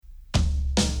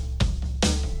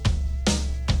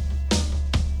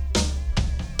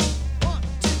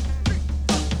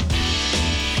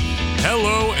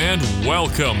and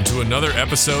welcome to another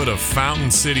episode of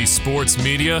Fountain City Sports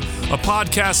Media, a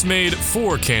podcast made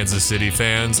for Kansas City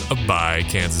fans by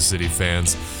Kansas City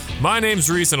fans. My name's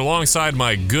Reese, and alongside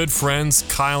my good friends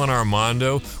Kyle and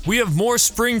Armando, we have more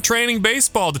spring training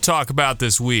baseball to talk about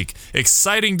this week.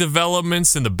 Exciting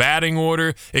developments in the batting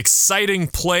order, exciting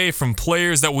play from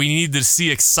players that we need to see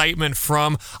excitement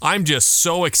from. I'm just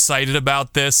so excited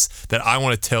about this that I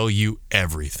want to tell you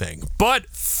everything. But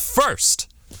first,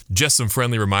 just some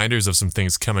friendly reminders of some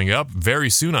things coming up very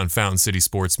soon on Fountain City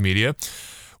Sports Media.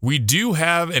 We do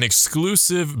have an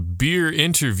exclusive beer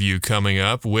interview coming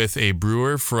up with a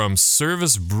brewer from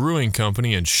Service Brewing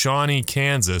Company in Shawnee,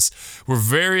 Kansas. We're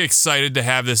very excited to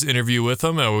have this interview with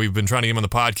them. We've been trying to get him on the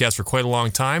podcast for quite a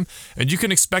long time, and you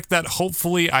can expect that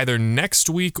hopefully either next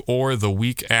week or the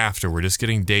week after. We're just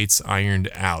getting dates ironed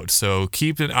out, so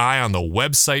keep an eye on the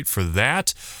website for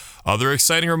that. Other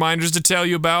exciting reminders to tell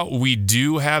you about, we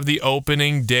do have the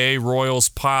Opening Day Royals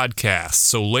podcast.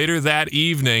 So later that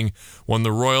evening, when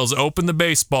the Royals open the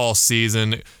baseball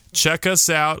season, check us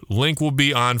out. Link will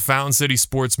be on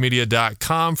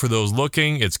FountainCitySportsMedia.com for those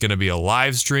looking. It's going to be a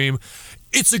live stream.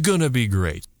 It's going to be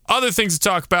great. Other things to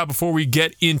talk about before we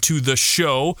get into the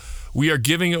show. We are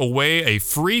giving away a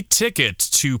free ticket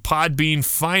to Podbean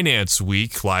Finance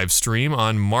Week live stream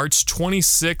on March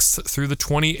 26th through the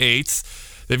 28th.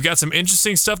 They've got some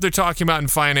interesting stuff they're talking about in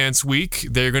Finance Week.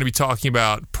 They're going to be talking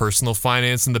about personal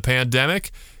finance in the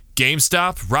pandemic,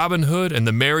 GameStop, Robinhood, and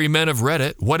the merry men of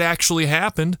Reddit, what actually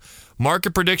happened,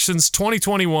 market predictions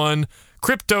 2021,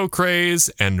 crypto craze,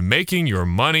 and making your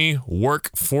money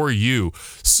work for you.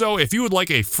 So if you would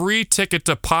like a free ticket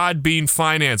to Podbean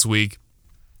Finance Week,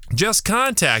 just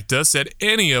contact us at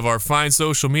any of our fine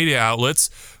social media outlets.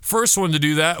 First one to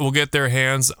do that will get their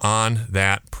hands on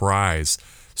that prize.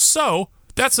 So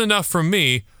that's enough from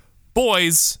me.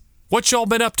 Boys, what y'all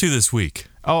been up to this week?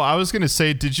 Oh, I was going to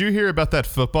say, did you hear about that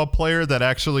football player that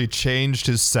actually changed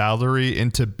his salary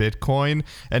into Bitcoin?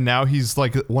 And now he's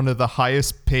like one of the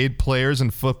highest paid players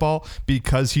in football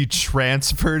because he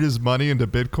transferred his money into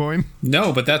Bitcoin?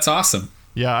 No, but that's awesome.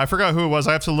 Yeah, I forgot who it was.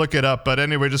 I have to look it up. But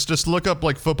anyway, just look up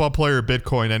like football player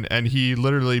Bitcoin, and he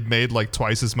literally made like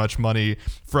twice as much money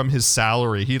from his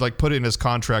salary. He like put it in his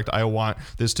contract, I want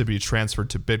this to be transferred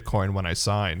to Bitcoin when I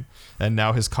sign. And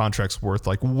now his contract's worth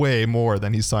like way more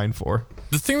than he signed for.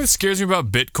 The thing that scares me about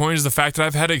Bitcoin is the fact that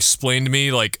I've had it explained to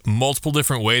me like multiple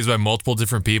different ways by multiple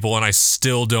different people, and I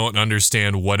still don't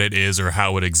understand what it is or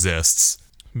how it exists.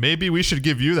 Maybe we should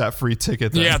give you that free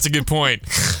ticket then. Yeah, it's a good point.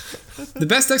 The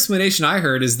best explanation I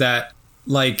heard is that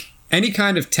like any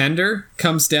kind of tender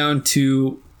comes down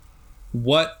to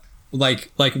what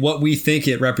like what we think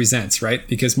it represents, right?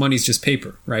 Because money's just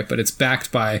paper, right? But it's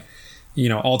backed by, you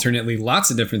know, alternately lots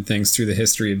of different things through the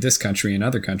history of this country and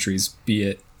other countries, be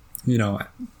it, you know,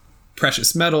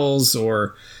 precious metals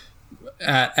or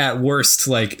at worst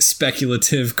like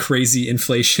speculative crazy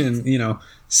inflation, you know.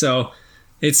 So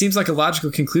it seems like a logical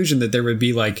conclusion that there would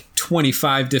be like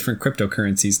 25 different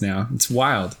cryptocurrencies now. It's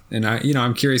wild. And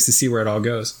I'm curious to see where it all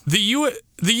goes. The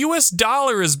US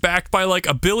dollar is backed by like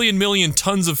 1 billion million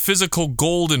tons of physical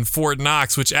gold in Fort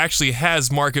Knox, which actually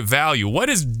has market value. What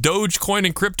is Dogecoin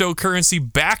and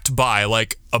cryptocurrency backed by?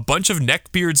 Like a bunch of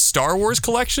neckbeard Star Wars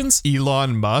collections?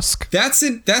 Elon Musk. That's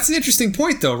an interesting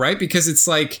point though, right? Because it's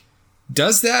like,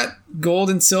 does that gold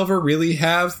and silver really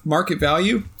have market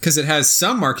value? Because it has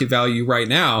some market value right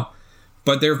now,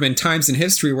 but there have been times in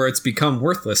history where it's become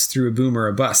worthless through a boom or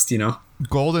a bust, you know?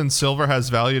 Gold and silver has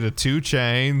value to 2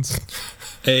 chains.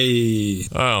 Hey.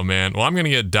 Oh, man. Well, I'm going to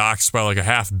get doxxed by like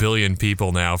 500 million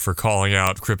people now for calling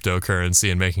out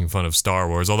cryptocurrency and making fun of Star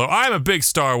Wars. Although I'm a big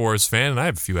Star Wars fan and I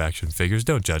have a few action figures.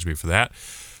 Don't judge me for that.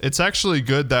 It's actually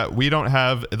good that we don't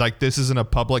have, like, this isn't a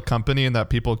public company and that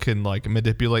people can, like,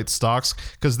 manipulate stocks,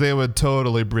 because they would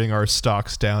totally bring our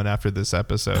stocks down after this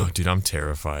episode. Oh, dude, I'm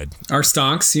terrified. Our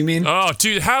stonks, you mean? Oh,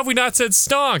 dude, how have we not said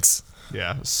stonks?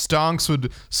 Yeah, stonks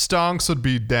would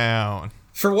be down.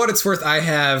 For what it's worth, I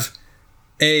have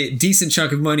a decent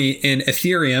chunk of money in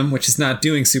Ethereum, which is not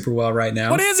doing super well right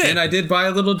now. What is it? And I did buy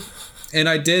a little,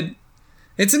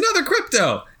 it's another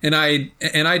crypto. And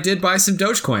I did buy some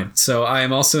Dogecoin. So I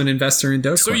am also an investor in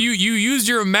Dogecoin. So you used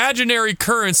your imaginary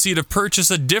currency to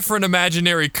purchase a different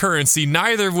imaginary currency,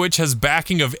 neither of which has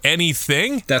backing of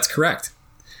anything? That's correct.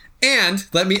 And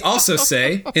let me also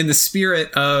say, in the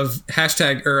spirit of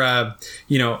hashtag or,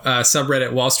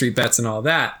 subreddit Wall Street Bets and all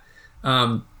that,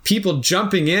 people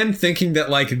jumping in thinking that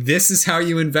like this is how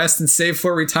you invest and save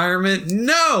for retirement.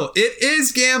 No, it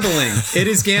is gambling. It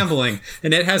is gambling.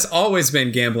 And it has always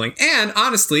been gambling. And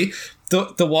honestly,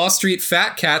 the Wall Street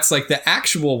fat cats, like the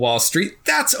actual Wall Street,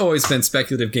 that's always been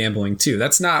speculative gambling too.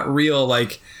 That's not real,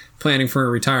 like planning for a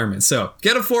retirement. So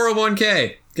get a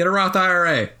 401k, get a Roth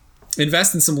IRA,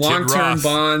 invest in some long-term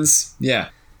bonds. Yeah.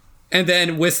 And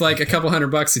then with like a couple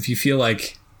 $100, if you feel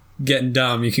like getting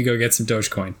dumb, you can go get some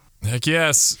Dogecoin. Heck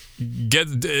yes.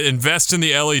 Invest in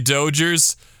the LA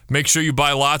Dodgers. Make sure you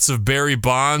buy lots of Barry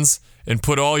bonds and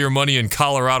put all your money in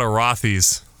Colorado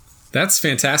Rothies. That's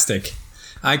fantastic.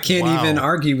 I can't even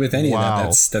argue with any of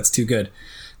that. That's too good.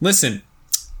 Listen,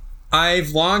 I've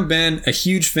long been a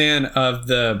huge fan of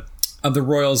the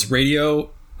Royals radio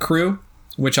crew,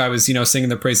 which I was, singing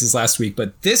their praises last week.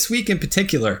 But this week in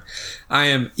particular, I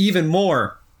am even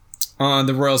more on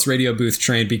the Royals radio booth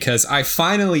train because I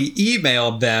finally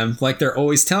emailed them like they're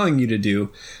always telling you to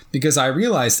do, because I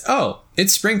realized,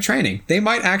 it's spring training. They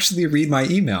might actually read my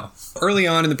email. Early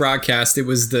on in the broadcast, it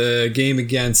was the game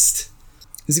against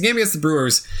the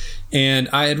Brewers, and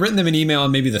I had written them an email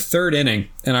in maybe the third inning,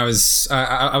 and I was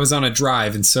on a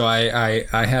drive, and so I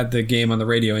had the game on the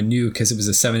radio and knew, because it was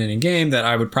a 7-inning game, that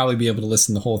I would probably be able to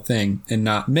listen to the whole thing and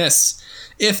not miss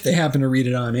if they happen to read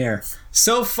it on air.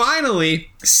 So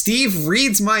finally, Steve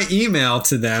reads my email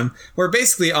to them, where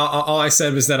basically all I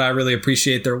said was that I really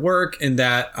appreciate their work and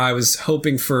that I was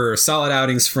hoping for solid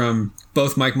outings from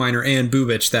both Mike Minor and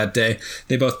Bubic that day.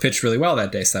 They both pitched really well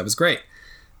that day, so that was great.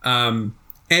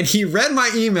 And he read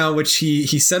my email, which he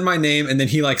said my name, and then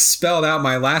he like spelled out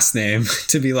my last name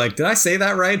to be like, did I say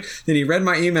that right? Then he read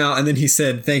my email, and then he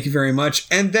said, thank you very much.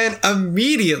 And then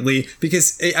immediately,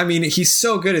 because he's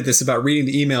so good at this about reading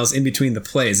the emails in between the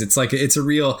plays. It's like, it's a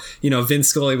real, Vin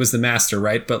Scully was the master,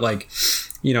 right? But like,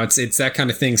 it's that kind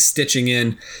of thing, stitching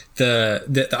in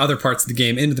the other parts of the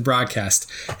game into the broadcast.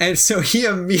 And so he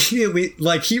immediately,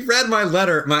 he read my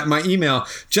letter, my email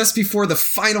just before the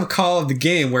final call of the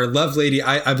game, where Lovelady,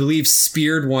 I believe,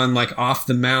 speared one off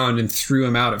the mound and threw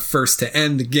him out at first to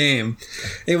end the game.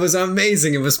 It was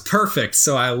amazing. It was perfect.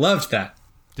 So I loved that.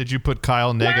 Did you put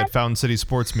Kyle Negg at Fountain City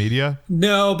Sports Media?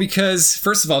 No, because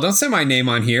first of all, don't say my name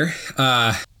on here.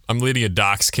 I'm leading a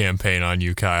dox campaign on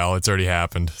you, Kyle. It's already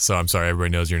happened, so I'm sorry.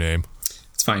 Everybody knows your name.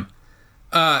 It's fine.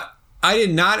 I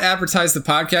did not advertise the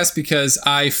podcast because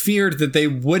I feared that they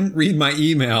wouldn't read my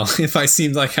email if I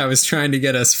seemed like I was trying to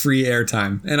get us free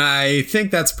airtime. And I think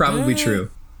that's probably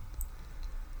true.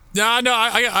 No,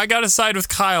 I got to side with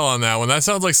Kyle on that one. That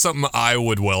sounds like something I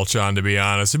would welch on, to be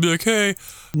honest. I'd be like, hey.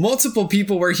 Multiple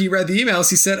people where he read the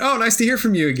emails, he said, oh, nice to hear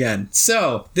from you again.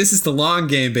 So this is the long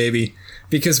game, baby.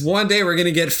 Because one day we're going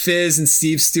to get Fizz and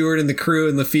Steve Stewart and the crew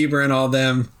and Lefebvre and all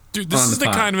them. Dude, this is the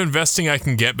kind of investing I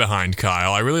can get behind,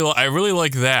 Kyle. I really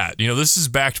like that. This is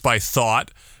backed by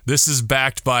thought. This is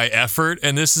backed by effort.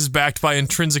 And this is backed by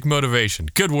intrinsic motivation.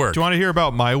 Good work. Do you want to hear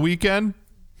about my weekend?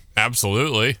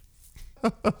 Absolutely.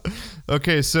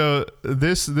 Okay, so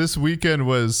this weekend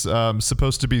was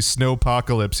supposed to be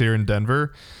snowpocalypse here in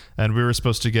Denver. And we were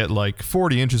supposed to get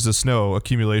 40 inches of snow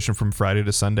accumulation from Friday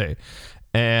to Sunday.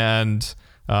 And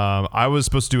I was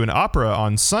supposed to do an opera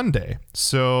on Sunday.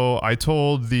 So I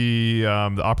told the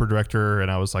opera director, and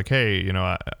I was like, hey,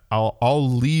 I'll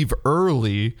leave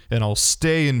early and I'll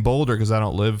stay in Boulder because I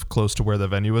don't live close to where the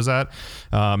venue was at,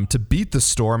 to beat the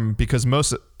storm, because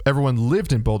everyone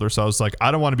lived in Boulder. So I was like,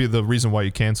 I don't want to be the reason why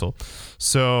you cancel.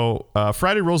 So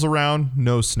Friday rolls around,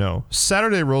 no snow.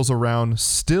 Saturday rolls around,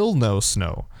 still no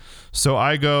snow. So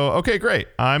I go, okay, great.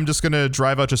 I'm just going to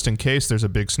drive out just in case there's a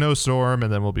big snowstorm,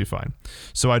 and then we'll be fine.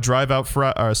 So I drive out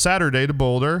Saturday to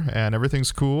Boulder, and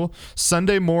everything's cool.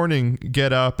 Sunday morning,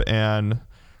 get up, and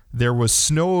there was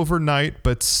snow overnight,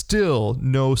 but still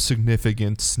no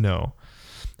significant snow.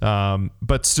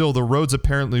 But still, the roads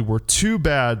apparently were too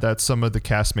bad that some of the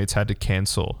castmates had to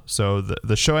cancel. So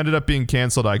the show ended up being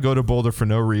canceled. I go to Boulder for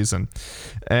no reason.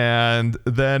 And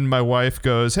then my wife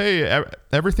goes, hey,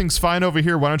 everything's fine over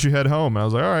here. Why don't you head home? And I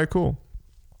was like, all right, cool.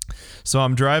 So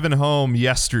I'm driving home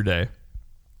yesterday,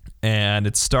 and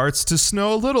it starts to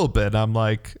snow a little bit. I'm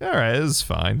like, all right, this is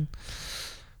fine.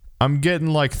 I'm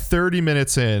getting 30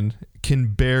 minutes in, can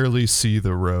barely see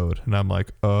the road. And I'm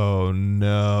like, oh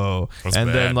no. That's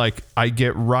and bad. Then I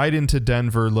get right into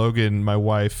Denver. Logan, my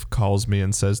wife, calls me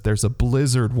and says, there's a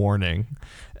blizzard warning.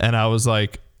 And I was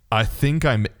like, I think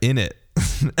I'm in it.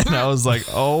 And I was like,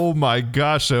 oh my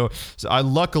gosh. So I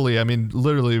luckily,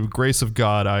 literally, grace of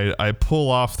God, I pull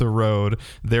off the road.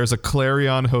 There's a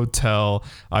Clarion hotel.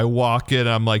 I walk in.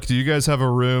 I'm like, do you guys have a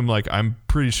room? I'm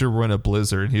pretty sure we're in a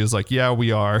blizzard. And he was like, yeah,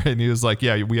 we are. And he was like,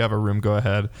 yeah, we have a room. Go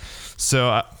ahead.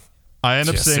 So I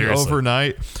ended up staying seriously.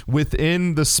 overnight.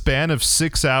 Within the span of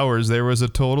 6 hours, there was a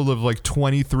total of like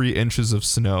 23 inches of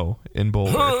snow in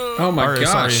Boulder. Oh my Sorry,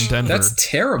 gosh, in Denver. that's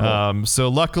terrible. So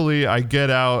luckily, I get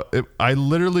out. I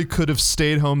literally could have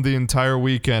stayed home the entire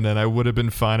weekend, and I would have been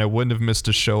fine. I wouldn't have missed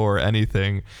a show or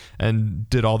anything, and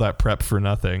did all that prep for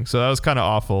nothing. So that was kind of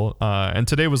awful. And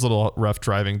today was a little rough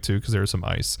driving too because there was some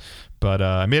ice. But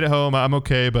I made it home. I'm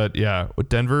okay. But yeah, with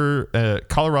Denver,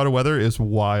 Colorado weather is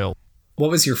wild. What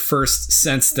was your first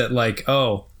sense that like,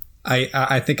 oh,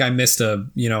 I think I missed a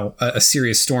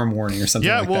serious storm warning or something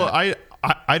like that? Yeah, well,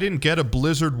 I didn't get a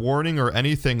blizzard warning or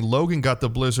anything. Logan got the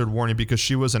blizzard warning because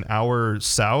she was an hour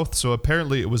south. So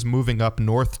apparently it was moving up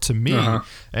north to me.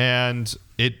 And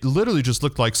it literally just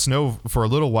looked like snow for a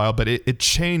little while, but it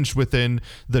changed within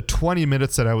the 20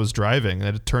 minutes that I was driving,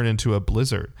 and it turned into a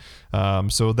blizzard.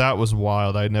 So that was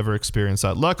wild. I had never experienced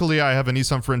that. Luckily, I have a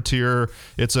Nissan Frontier.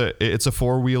 It's a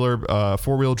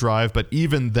four-wheel drive, but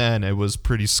even then, it was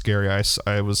pretty scary.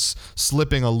 I was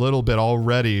slipping a little bit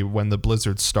already when the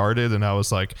blizzard started, and I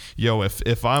was like, "Yo,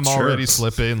 if I'm already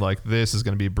slipping, like this is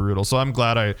gonna be brutal." So I'm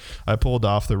glad I pulled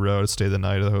off the road, stayed the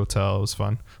night at the hotel. It was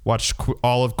fun. Watched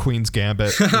all of Queen's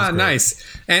Gambit. Nice.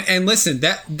 And listen,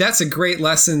 that's a great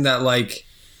lesson that like.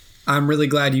 I'm really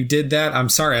glad you did that. I'm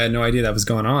sorry, I had no idea that was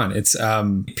going on. It's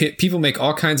people make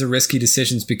all kinds of risky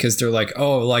decisions because they're like,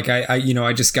 oh, like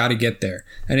I just got to get there,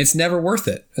 and it's never worth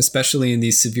it, especially in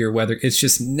these severe weather. It's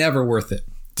just never worth it.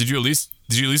 Did you at least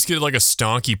get like a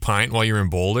stonky pint while you were in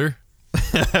Boulder?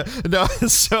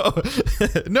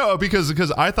 No,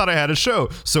 because I thought I had a show,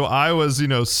 so I was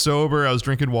sober. I was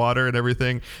drinking water and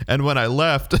everything, and when I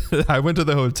left, I went to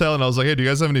the hotel and I was like, hey, do you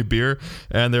guys have any beer?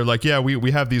 And they're like, yeah,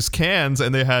 we have these cans,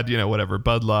 and they had whatever,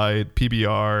 Bud Light,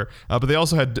 PBR, but they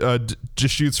also had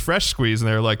Deschutes Fresh Squeeze, and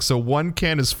they're like, so one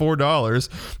can is $4,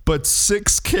 but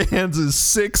 6 cans is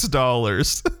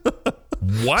 $6.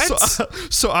 What?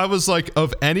 So I was like,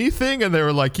 of anything? And they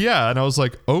were like, yeah. And I was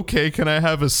like, okay, can I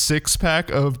have a 6-pack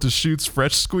of Deschutes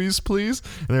Fresh Squeeze, please?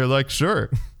 And they're like,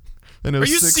 sure. And it was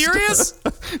Are you serious?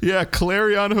 Yeah,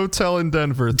 Clarion Hotel in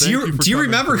Denver. Do you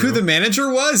remember who the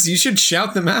manager was? You should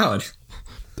shout them out.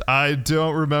 I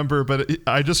don't remember, but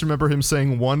I just remember him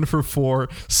saying 1 for 4,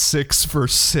 6 for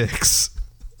 6.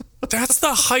 That's the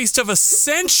heist of a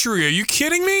century. Are you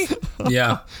kidding me?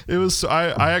 Yeah. It was.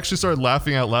 I actually started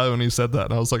laughing out loud when he said that,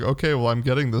 and I was like, okay, well, I'm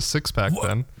getting the 6-pack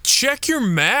then. Check your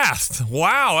math.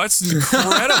 Wow, that's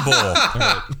incredible.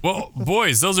 Right. Well,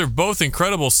 boys, those are both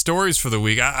incredible stories for the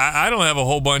week. I don't have a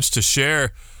whole bunch to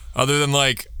share other than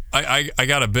like I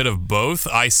got a bit of both.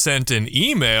 I sent an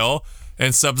email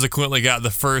and subsequently got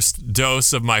the first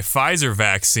dose of my Pfizer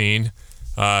vaccine.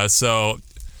 So,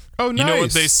 oh, nice. You know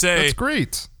what they say? That's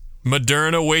great.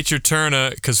 Moderna, wait your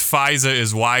turn, because Pfizer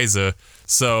is wiser.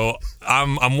 So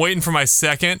I'm waiting for my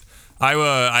second.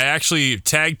 I actually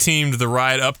tag teamed the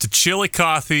ride up to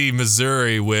Chillicothe,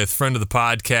 Missouri, with friend of the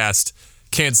podcast,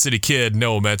 Kansas City Kid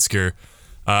Noah Metzger.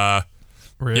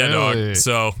 Really? Yeah, dog.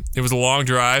 So it was a long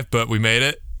drive, but we made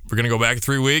it. We're gonna go back in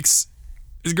 3 weeks.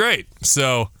 It's great.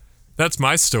 So that's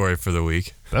my story for the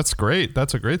week. That's great.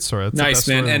 That's a great story. That's nice, the best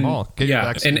man. story of And them all. Get your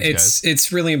vaccines, and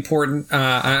it's really important.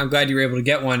 I'm glad you were able to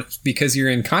get one because you're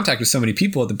in contact with so many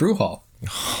people at the brew hall.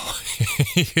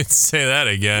 You can say that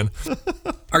again.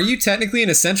 Are you technically an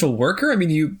essential worker? I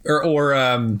mean,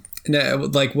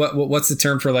 like what's the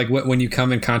term for like when you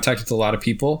come in contact with a lot of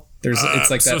people? It's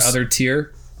like that other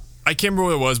tier. I can't remember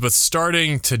what it was, but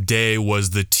starting today was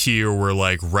the tier where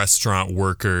like restaurant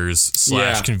workers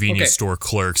 / convenience store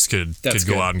clerks could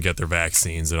go out and get their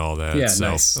vaccines and all that. Yeah,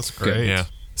 so, nice. That's great. Yeah.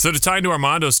 So to tie into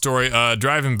Armando's story,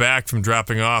 driving back from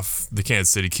dropping off the Kansas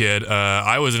City Kid,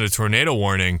 I was in a tornado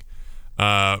warning,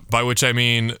 by which I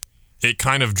mean it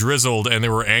kind of drizzled and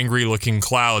there were angry-looking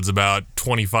clouds about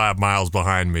 25 miles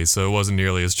behind me, so it wasn't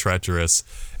nearly as treacherous.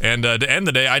 And to end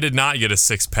the day, I did not get a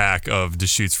 6-pack of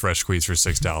Deschutes Fresh Squeeze for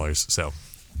 $6. So,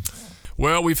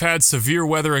 well, we've had severe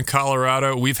weather in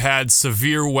Colorado. We've had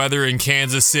severe weather in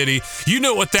Kansas City. You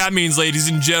know what that means, ladies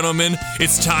and gentlemen.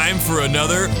 It's time for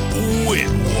another Whit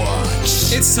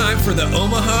Watch. It's time for the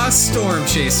Omaha Storm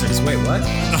Chasers. Wait, what?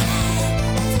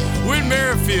 Whit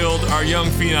Merrifield, our young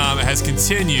phenom, has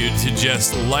continued to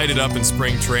just light it up in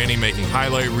spring training, making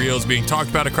highlight reels being talked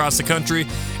about across the country.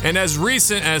 And as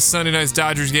recent as Sunday night's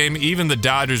Dodgers game, even the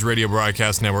Dodgers radio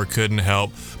broadcast network couldn't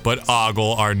help but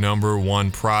ogle our number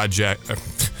one prospect.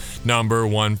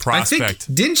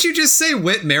 Didn't you just say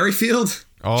Whit Merrifield?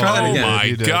 Oh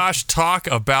my gosh, talk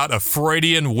about a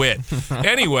Freudian wit.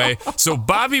 Anyway, so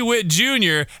Bobby Witt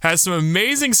Jr. has some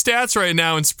amazing stats right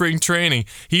now in spring training.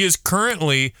 He is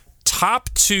currently top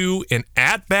 2 in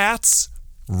at-bats,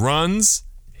 runs,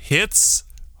 hits,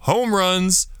 home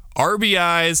runs,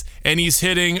 RBIs, and he's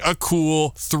hitting a cool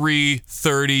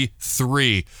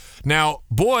 333. Now,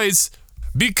 boys,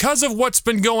 because of what's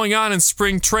been going on in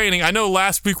spring training, I know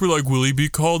last week we're like, will he be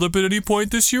called up at any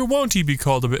point this year? Won't he be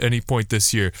called up at any point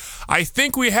this year? I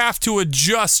think we have to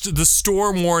adjust the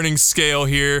storm warning scale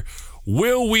here.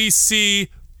 Will we see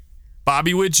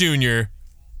Bobby Witt Jr.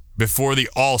 before the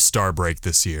All-Star break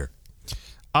this year?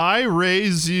 I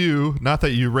raise you, not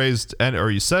that you raised or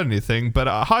you said anything, but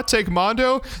a hot take,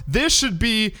 Mondo. This should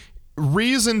be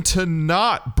reason to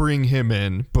not bring him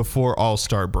in before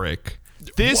All-Star break.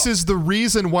 This is the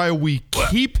reason why we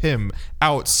keep him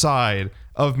outside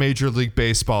of Major League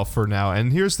Baseball for now.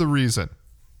 And here's the reason.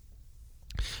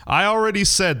 I already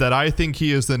said that I think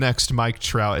he is the next Mike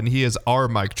Trout, and he is our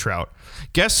Mike Trout.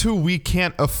 Guess who we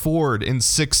can't afford in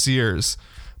 6 years?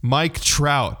 Mike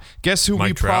Trout. Guess who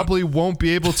we probably won't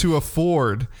be able to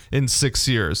afford in 6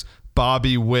 years?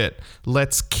 Bobby Witt.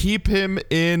 Let's keep him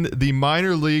in the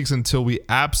minor leagues until we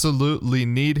absolutely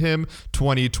need him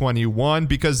 2021,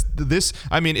 because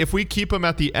if we keep him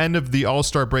at the end of the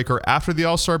All-Star break or after the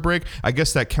All-Star break, I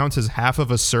guess that counts as half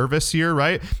of a service year,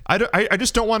 right? I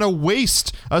just don't want to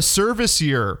waste a service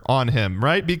year on him,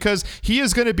 right? Because he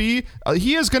is going to be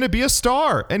a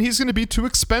star, and he's going to be too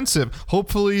expensive.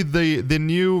 Hopefully the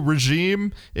new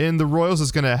regime in the Royals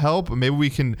is going to help. Maybe we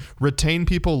can retain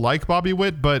people like Bobby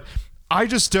Witt, but I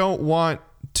just don't want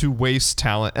to waste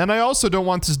talent. And I also don't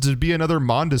want this to be another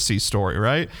Mondesi story,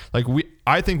 right?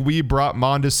 I think we brought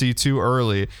Mondesi too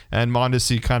early, and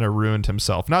Mondesi kind of ruined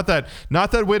himself. Not that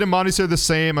Witt and Mondesi are the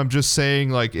same. I'm just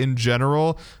saying, in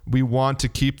general, we want to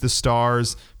keep the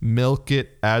stars, milk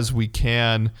it as we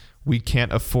can. We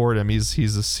can't afford him. He's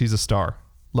a star.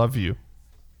 Love you.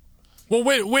 Well,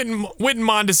 Witt and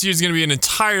Mondesi is going to be an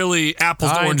entirely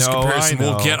apples to oranges comparison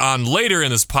we'll get on later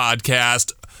in this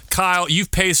podcast. Kyle,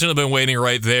 you've patiently been waiting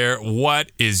right there. What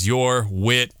is your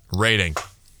Witt rating?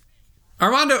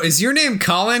 Armando, is your name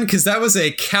Colin? Because that was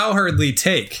a cowardly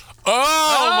take.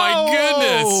 Oh, my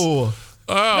goodness.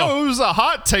 No, it was a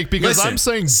hot take because I'm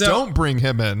saying don't bring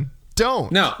him in.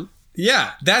 Don't. No.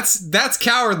 Yeah, that's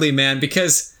cowardly, man,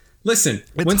 because, listen,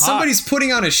 when somebody's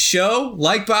putting on a show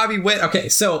like Bobby Witt, okay,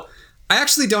 so I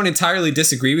actually don't entirely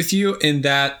disagree with you in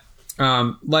that,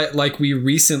 like we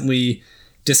recently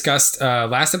discussed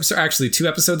last episode, actually 2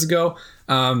 episodes ago,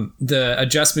 the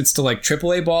adjustments to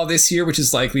AAA ball this year, which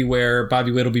is likely where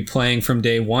Bobby Witt will be playing from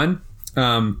day one.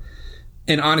 And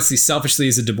honestly, selfishly,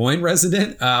 as a Des Moines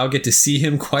resident, I'll get to see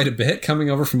him quite a bit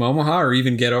coming over from Omaha, or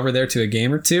even get over there to a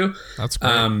game or two. That's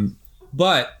great.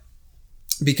 But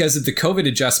because of the COVID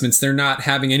adjustments, they're not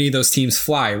having any of those teams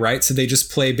fly, right? So they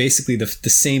just play basically the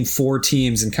same 4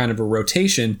 teams in kind of a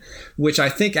rotation, which I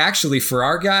think actually for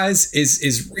our guys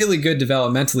is really good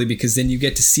developmentally, because then you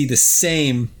get to see the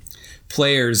same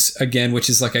players again, which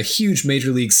is like a huge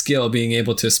major league skill, being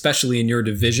able to, especially in your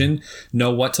division,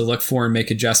 know what to look for and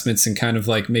make adjustments and kind of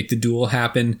make the duel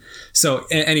happen. So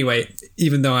anyway,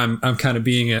 even though I'm kind of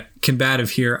being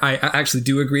combative here, I actually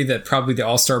do agree that probably the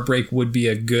All-Star break would be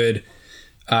a good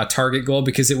target goal,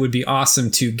 because it would be awesome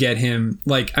to get him,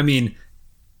 like we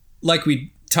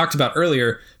talked about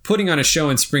earlier, putting on a show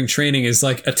in spring training is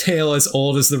like a tale as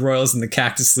old as the Royals in the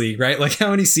Cactus League, right? Like,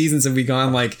 how many seasons have we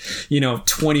gone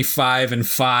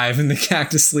 25-5 in the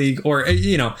Cactus League, or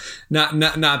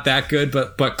not that good,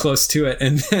 but close to it,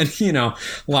 and then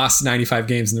lost 95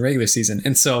 games in the regular season.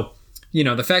 And so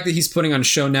the fact that he's putting on a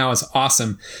show now is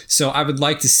awesome. So I would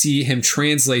like to see him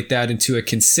translate that into a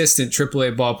consistent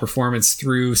AAA ball performance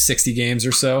through 60 games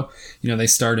or so. They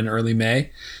start in early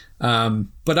May.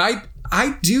 But I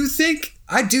do think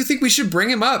we should bring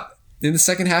him up in the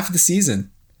second half of the season.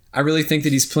 I really think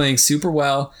that he's playing super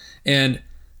well. And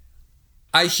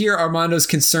I hear Armando's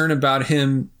concern about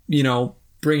him,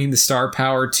 bringing the star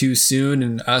power too soon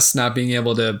and us not being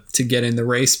able to get in the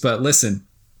race. But listen,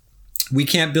 we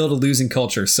can't build a losing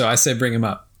culture, so I say bring him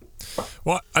up.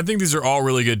 Well, I think these are all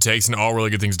really good takes and all really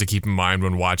good things to keep in mind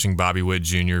when watching Bobby Witt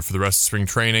Jr. for the rest of spring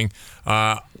training.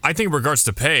 I think in regards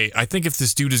to pay, I think if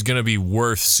this dude is going to be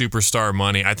worth superstar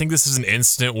money, I think this is an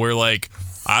instant where, I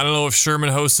don't know if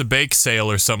Sherman hosts a bake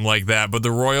sale or something like that, but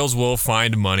the Royals will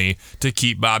find money to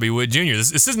keep Bobby Witt Jr.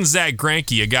 This isn't Zach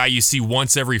Greinke, a guy you see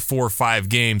once every 4 or 5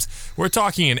 games. We're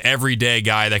talking an everyday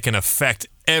guy that can affect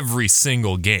every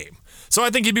single game. So I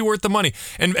think he'd be worth the money.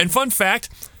 And fun fact,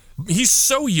 he's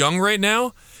so young right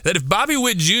now that if Bobby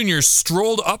Witt Jr.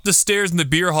 strolled up the stairs in the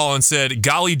beer hall and said,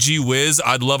 "Golly gee whiz,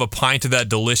 I'd love a pint of that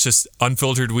delicious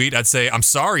unfiltered wheat," I'd say, "I'm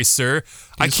sorry, sir.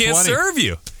 I can't serve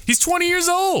you." He's 20 years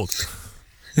old.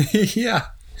 Yeah.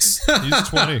 He's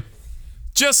 20.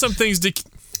 Just some things to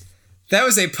That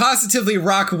was a positively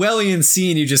Rockwellian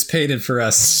scene you just painted for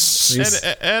us.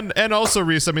 And also,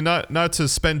 Reese, I mean, not to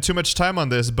spend too much time on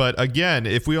this, but again,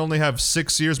 if we only have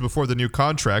 6 years before the new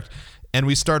contract and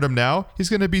we start him now, he's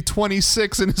going to be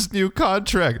 26 in his new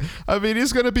contract. I mean,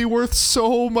 he's going to be worth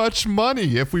so much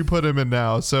money if we put him in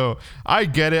now. So I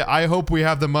get it. I hope we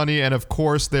have the money, and of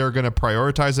course they're going to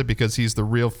prioritize it because he's the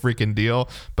real freaking deal.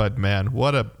 But man,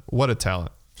 what a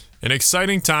talent. An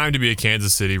exciting time to be a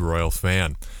Kansas City Royal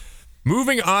fan.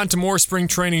 Moving on to more spring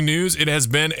training news, it has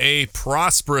been a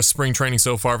prosperous spring training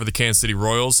so far for the Kansas City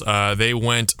Royals. They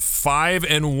went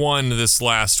 5-1 this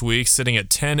last week, sitting at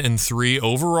 10-3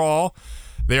 overall.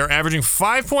 They are averaging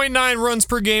 5.9 runs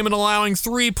per game and allowing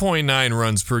 3.9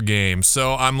 runs per game.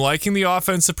 So I'm liking the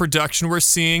offensive production we're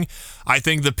seeing. I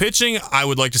think the pitching, I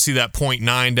would like to see that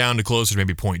 0.9 down to closer to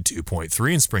maybe 0.2,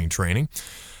 0.3 in spring training.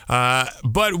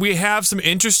 But we have some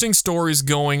interesting stories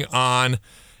going on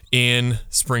in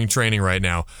spring training right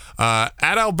now.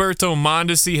 Adalberto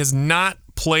Mondesi has not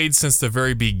played since the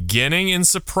very beginning in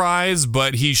Surprise,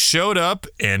 but he showed up,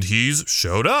 and he's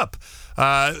showed up.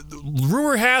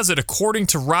 Rumor has it, according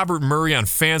to Robert Murray on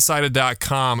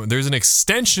Fansided.com, there's an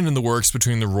extension in the works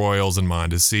between the Royals and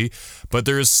Mondesi, but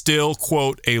there is still,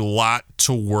 quote, a lot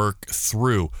to work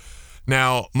through.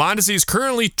 Now, Mondesi is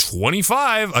currently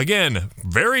 25, again,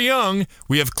 very young.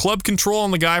 We have club control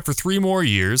on the guy for 3 more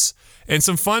years. And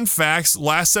some fun facts,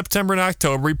 last September and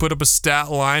October, he put up a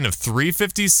stat line of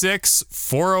 356,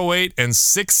 408, and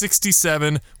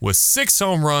 667 with 6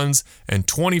 home runs and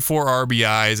 24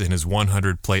 RBIs in his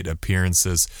 100 plate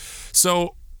appearances.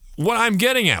 So what I'm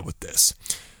getting at with this,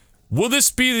 will this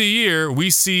be the year we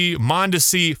see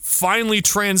Mondesi finally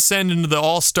transcend into the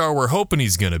all-star we're hoping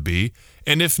he's going to be?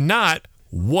 And if not,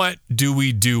 what do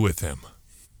we do with him?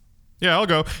 Yeah, I'll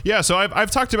go. Yeah, so I've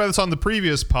talked about this on the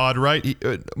previous pod, right?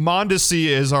 Mondesi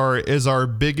is our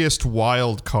biggest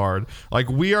wild card. Like,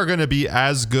 we are going to be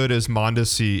as good as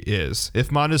Mondesi is. If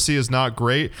Mondesi is not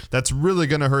great, that's really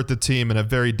going to hurt the team in a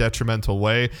very detrimental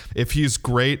way. If he's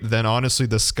great, then honestly,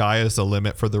 the sky is the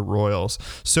limit for the Royals.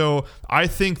 So I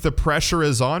think the pressure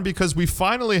is on because we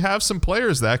finally have some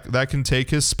players that can take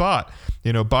his spot.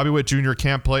 You know, Bobby Witt Jr.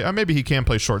 can't play. Maybe he can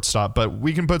play shortstop, but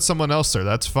we can put someone else there.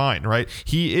 That's fine, right?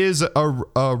 He is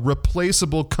a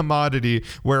replaceable commodity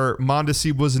where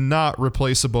Mondesi was not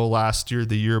replaceable last year,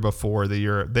 the year before, the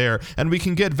year there. And we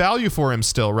can get value for him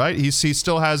still, right? He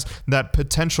still has that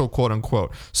potential, quote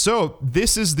unquote. So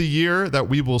this is the year that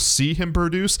we will see him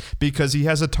produce because he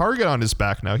has a target on his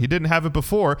back now. He didn't have it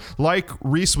before. Like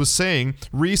Reese was saying,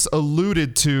 Reese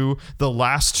alluded to the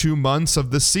last 2 months of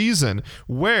the season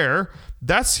where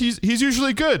he's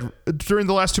usually good during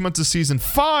the last 2 months of the season.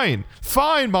 Fine,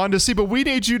 Mondesi, but we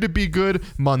need you to be good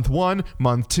month 1,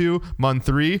 month 2, month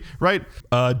 3, right?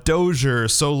 Dozier,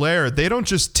 Soler, they don't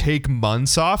just take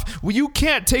months off. Well, you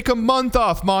can't take a month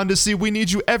off, Mondesi. We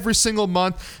need you every single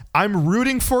month. I'm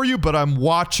rooting for you, but I'm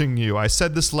watching you. I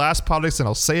said this last podcast, and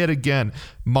I'll say it again.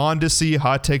 Mondesi,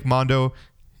 Hot Take Mondo,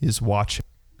 is watching.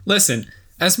 Listen,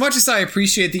 as much as I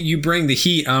appreciate that you bring the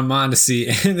heat on Mondesi,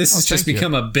 and this has just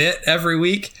become a bit every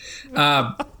week,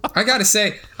 I got to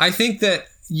say, I think that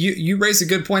you raised a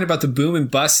good point about the boom and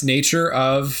bust nature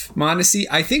of Mondesi.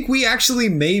 I think we actually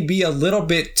may be a little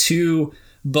bit too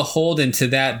beholden to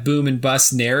that boom and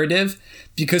bust narrative,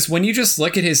 because when you just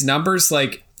look at his numbers,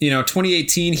 like,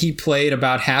 2018, he played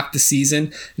about half the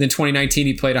season. Then 2019,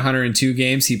 he played 102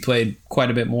 games. He played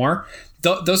quite a bit more.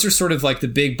 Those are sort of like the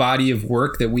big body of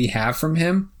work that we have from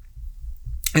him.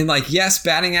 And like, yes,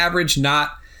 batting average,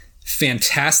 not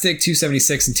fantastic,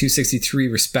 276 and 263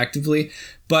 respectively.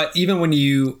 But even when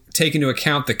you take into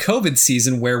account the COVID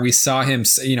season where we saw him,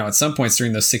 at some points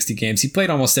during those 60 games, he played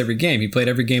almost every game. He played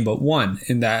every game but one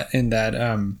in that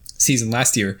season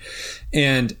last year.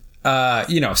 And,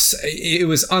 it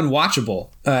was unwatchable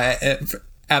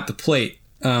at the plate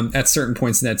at certain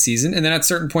points in that season. And then at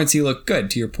certain points, he looked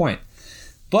good, to your point.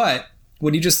 But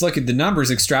when you just look at the numbers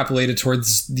extrapolated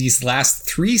towards these last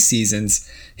 3 seasons,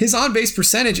 his on-base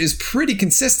percentage is pretty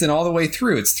consistent all the way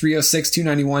through. It's 306,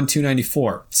 291,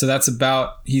 294. So that's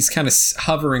about, he's kind of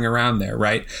hovering around there,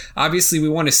 right? Obviously, we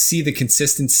want to see the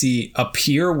consistency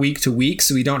appear week to week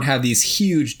so we don't have these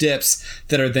huge dips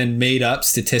that are then made up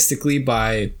statistically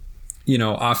by,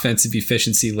 offensive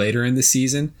efficiency later in the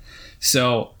season.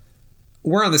 So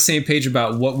we're on the same page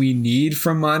about what we need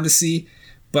from Mondesi.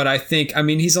 But I think,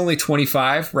 he's only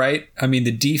 25, right?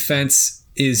 The defense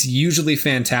is usually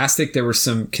fantastic. There were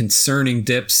some concerning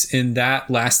dips in that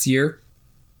last year.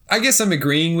 I guess I'm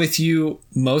agreeing with you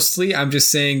mostly. I'm just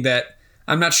saying that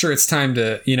I'm not sure it's time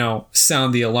to,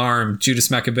 sound the alarm, Judas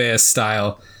Maccabeus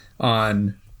style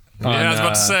on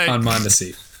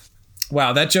Mondesi.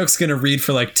 Wow, that joke's gonna read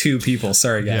for like 2 people.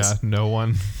 Sorry, guys. Yeah, no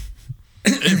one.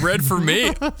 It read for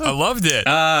me. I loved it.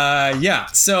 Yeah.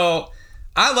 So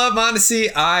I love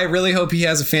Mondesi. I really hope he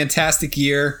has a fantastic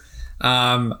year.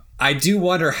 I do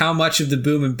wonder how much of the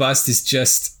boom and bust is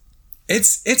just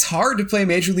it's hard to play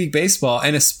Major League Baseball,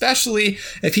 and especially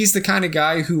if he's the kind of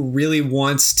guy who really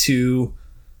wants to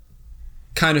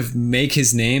kind of make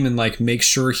his name and like make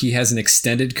sure he has an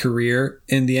extended career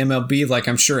in the MLB, like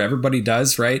I'm sure everybody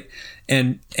does, right?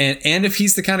 And if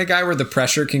he's the kind of guy where the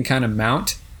pressure can kind of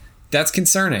mount, that's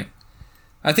concerning.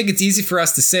 I think it's easy for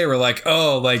us to say, we're like,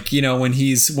 oh, like, you know, when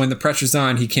the pressure's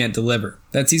on, he can't deliver.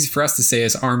 That's easy for us to say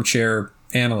as armchair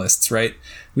analysts, right?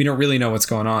 We don't really know what's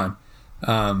going on.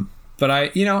 But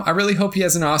I really hope he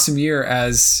has an awesome year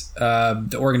as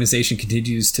the organization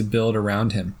continues to build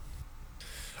around him.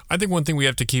 I think one thing we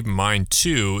have to keep in mind,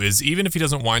 too, is even if he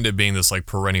doesn't wind up being this like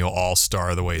perennial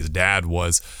all-star the way his dad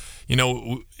was, you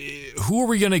know, who are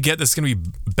we going to get that's going to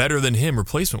be better than him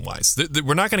replacement-wise?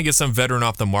 We're not going to get some veteran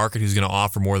off the market who's going to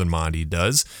offer more than Monty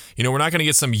does. You know, we're not going to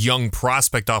get some young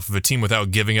prospect off of a team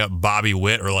without giving up Bobby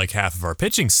Witt or like half of our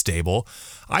pitching stable.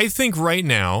 I think right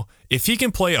now, if he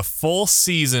can play a full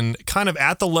season kind of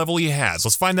at the level he has,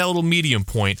 let's find that little medium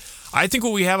point. I think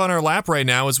what we have on our lap right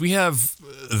now is we have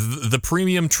the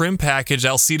premium trim package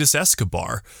Alcides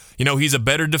Escobar. You know, he's a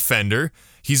better defender.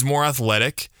 He's more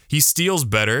athletic. He steals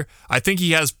better. I think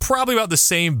he has probably about the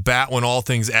same bat when all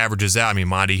things averages out. I mean,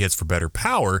 Monty hits for better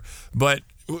power, but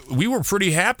we were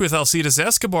pretty happy with Alcides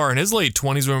Escobar in his late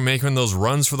 20s when we were making those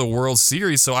runs for the World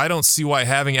Series, so I don't see why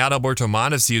having Adalberto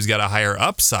Mondesi, who's got a higher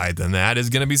upside than that, is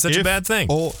going to be such a bad thing.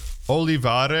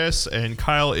 Olivares and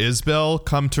Kyle Isbell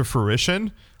come to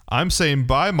fruition, I'm saying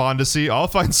bye, Mondesi. I'll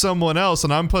find someone else,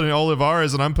 and I'm putting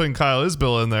Olivares and I'm putting Kyle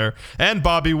Isbell in there and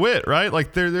Bobby Witt, right?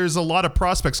 Like there's a lot of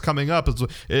prospects coming up,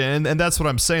 and that's what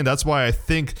I'm saying. That's why I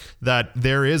think that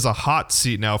there is a hot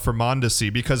seat now for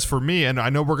Mondesi, because for me, and I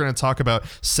know we're going to talk about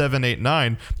 7, 8,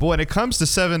 9, but when it comes to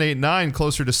 7, 8, 9,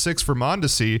 closer to 6 for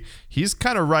Mondesi, he's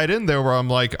kind of right in there where I'm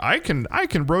like, I can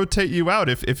rotate you out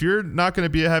if you're not going to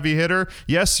be a heavy hitter.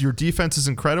 Yes, your defense is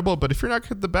incredible, but if you're not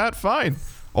hitting the bat, fine.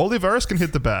 Olivares can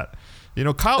hit the bat. You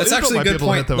know, Kyle Isbell might be able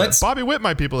to hit the bat. Bobby Witt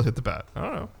might be able to hit the bat. I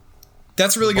don't know.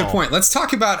 That's a really good point. Let's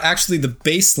talk about actually the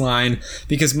baseline,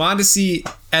 because Mondesi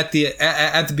at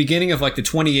the beginning of like the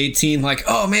 2018, like,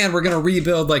 oh man, we're gonna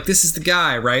rebuild. Like, this is the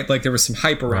guy, right? Like there was some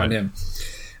hype around him.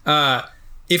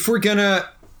 If we're gonna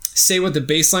say what the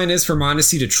baseline is for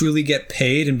Mondesi to truly get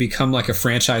paid and become like a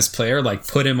franchise player, like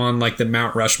put him on like the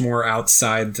Mount Rushmore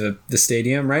outside the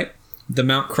stadium, right? The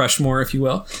Mount Crushmore, if you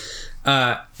will.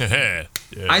 Yeah.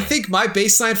 I think my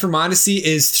baseline for Mondesi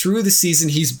is through the season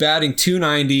he's batting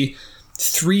 .290,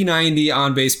 .390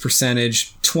 on base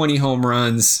percentage, 20 home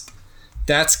runs.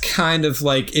 That's kind of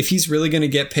like, if he's really going to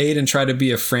get paid and try to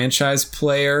be a franchise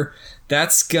player,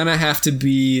 that's going to have to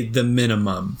be the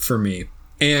minimum for me.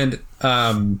 And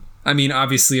I mean,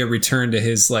 obviously a return to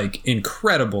his like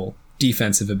incredible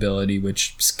defensive ability,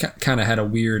 which kind of had a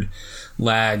weird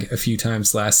lag a few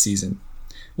times last season.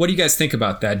 What do you guys think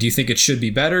about that? Do you think it should be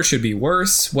better? Should be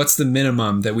worse? What's the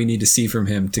minimum that we need to see from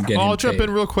him to get him I'll jump in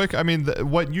real quick. I mean,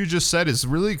 what you just said is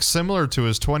really similar to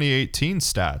his 2018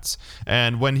 stats.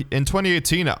 And when in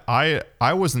 2018, I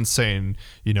wasn't saying,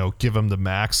 you know, give him the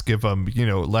max, give him, you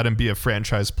know, let him be a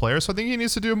franchise player. So I think he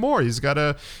needs to do more. He's got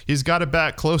to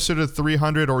bat closer to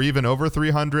 300 or even over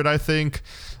 300. I think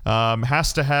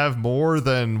has to have more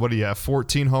than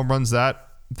 14 home runs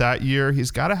that year.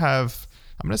 He's got to have,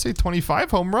 I'm going to say 25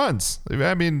 home runs.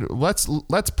 I mean, let's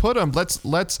put him,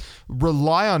 let's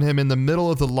rely on him in the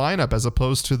middle of the lineup as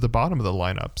opposed to the bottom of the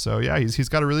lineup. So yeah, he's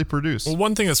got to really produce. Well,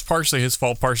 one thing that's partially his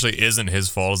fault, partially isn't his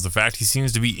fault, is the fact he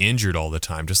seems to be injured all the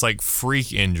time, just like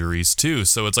freak injuries too.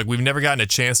 So it's like we've never gotten a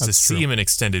chance to see him in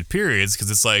extended periods, because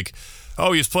it's like,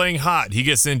 oh, he's playing hot, he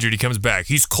gets injured, he comes back,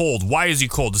 he's cold. Why is he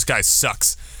cold? This guy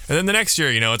sucks. And then the next year,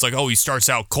 you know, it's like, oh, he starts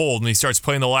out cold and he starts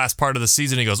playing the last part of the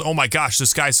season. He goes, oh my gosh,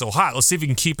 this guy's so hot. Let's see if he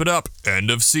can keep it up. End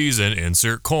of season,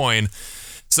 insert coin.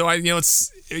 So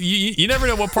it's you never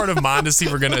know what part of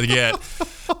Mondesi we're gonna get.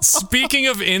 Speaking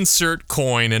of insert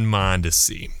coin and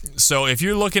Mondesi, so if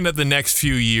you're looking at the next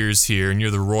few years here and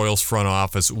you're the Royals front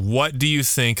office, what do you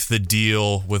think the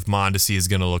deal with Mondesi is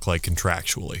going to look like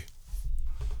contractually?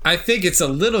 I think it's a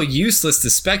little useless to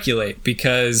speculate,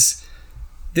 because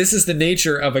this is the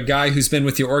nature of a guy who's been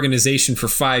with your organization for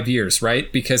 5 years,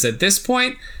 right? Because at this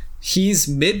point, he's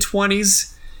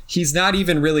mid-20s. He's not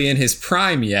even really in his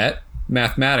prime yet,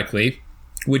 mathematically,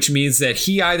 which means that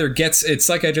he either gets, it's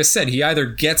like I just said, he either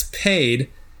gets paid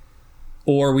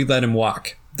or we let him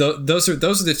walk. Those are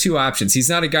the two options. He's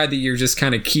not a guy that you're just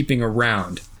kind of keeping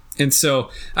around. And so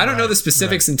I don't know the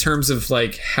specifics in terms of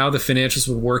like how the financials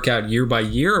would work out year by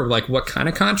year, or like what kind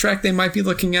of contract they might be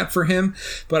looking at for him.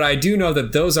 But I do know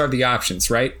that those are the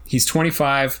options, right? He's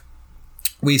 25.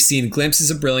 We've seen glimpses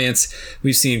of brilliance.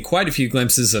 We've seen quite a few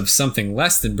glimpses of something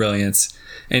less than brilliance.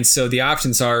 And so the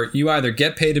options are you either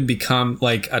get paid and become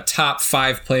like a top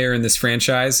 5 player in this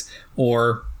franchise,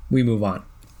 or we move on.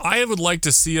 I would like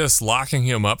to see us locking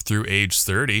him up through age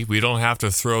 30. We don't have to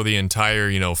throw the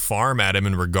entire, farm at him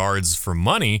in regards for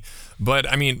money.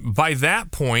 But, I mean, by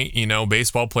that point,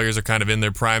 baseball players are kind of in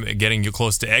their prime, getting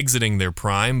close to exiting their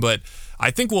prime. But I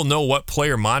think we'll know what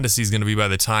player Mondesi is going to be by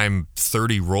the time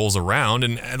 30 rolls around.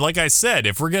 And like I said,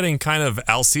 if we're getting kind of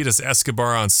Alcides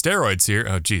Escobar on steroids here,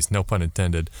 oh, geez, no pun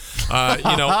intended,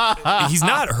 he's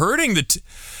not hurting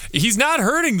He's not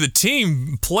hurting the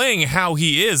team playing how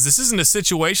he is. This isn't a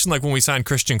situation like when we signed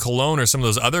Christian Colon or some of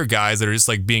those other guys that are just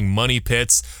like being money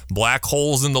pits, black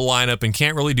holes in the lineup, and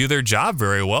can't really do their job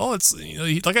very well. It's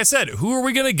like I said, who are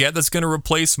we going to get that's going to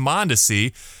replace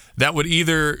Mondesi that would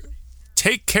either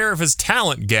take care of his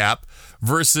talent gap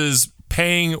versus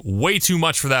paying way too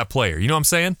much for that player? You know what I'm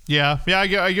saying? Yeah, I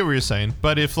get what you're saying.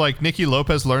 But if like Nicky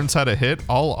Lopez learns how to hit,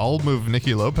 I'll move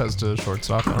Nicky Lopez to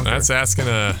shortstop. That's asking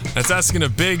a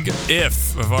big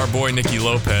if of our boy Nicky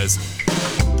Lopez.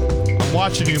 I'm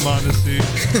watching you, Mondesi.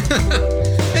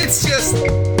 It's just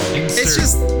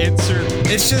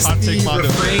hot take the Mondo.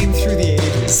 refrain through the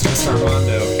ages. Just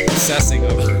Armando obsessing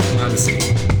over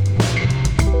Mondesi.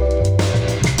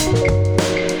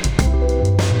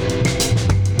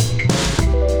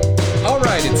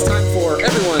 It's time for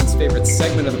everyone's favorite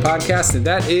segment of the podcast, and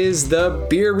that is the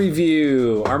beer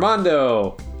review.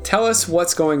 Armando, tell us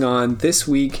what's going on this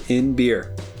week in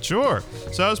beer. Sure.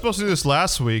 So I was supposed to do this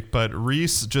last week, but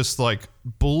Reese just like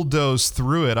bulldozed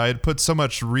through it. I had put so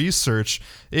much research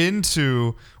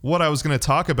into what I was going to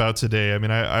talk about today. I mean,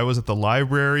 I was at the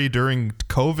library during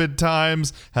COVID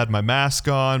times, had my mask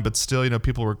on, but still,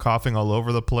 people were coughing all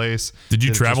over the place. Did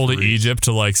you travel to Egypt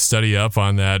to like study up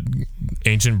on that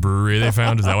ancient brewery they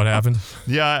found? Is that what happened?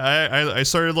 Yeah, I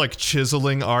started like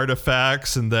chiseling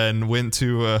artifacts and then went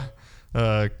to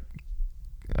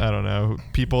I don't know,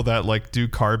 people that like do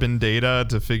carbon data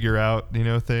to figure out,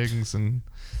 things. And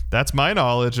that's my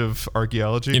knowledge of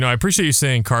archaeology. I appreciate you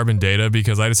saying carbon data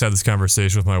because I just had this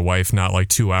conversation with my wife not like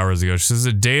 2 hours ago. She says, is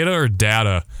it data or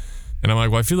data? And I'm like,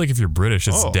 well, I feel like if you're British,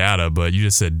 it's data, but you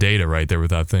just said data right there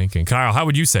without thinking. Kyle, how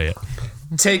would you say it?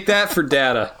 Take that for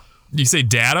data. You say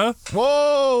data?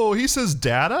 Whoa, he says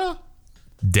data?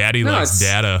 Daddy likes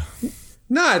data.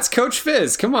 No, it's Coach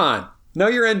Fizz. Come on. Know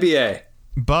your NBA.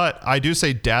 But I do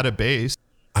say database.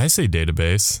 I say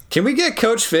database. Can we get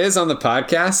Coach Fizz on the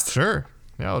podcast? Sure.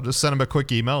 Yeah, I'll just send him a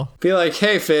quick email. Be like,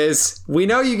 hey, Fizz, we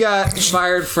know you got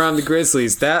fired from the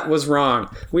Grizzlies. That was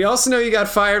wrong. We also know you got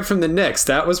fired from the Knicks.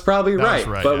 That was probably right.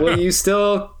 But will you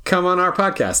still come on our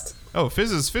podcast? Oh,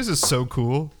 Fizz is so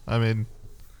cool. I mean,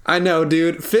 I know,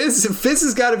 dude. Fizz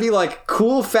has got to be like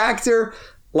cool factor,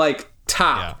 like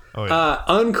top. Yeah. Oh, yeah.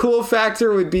 Uncool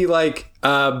factor would be like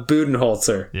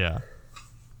Budenholzer. Yeah.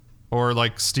 Or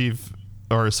like Stan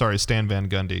Van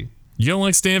Gundy. You don't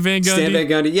like Stan Van Gundy? Stan Van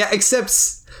Gundy. Yeah, except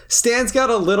Stan's got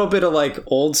a little bit of like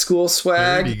old school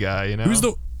swag. Dirty guy, Who's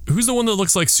the one that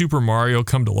looks like Super Mario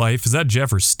come to life? Is that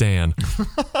Jeff or Stan?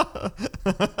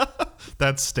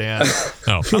 That's Stan.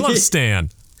 Oh, I love Stan.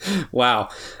 Wow.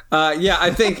 Yeah,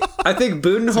 I think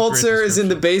Budenholzer is in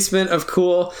the basement of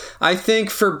cool. I think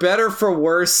for better for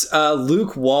worse,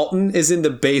 Luke Walton is in the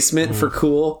basement for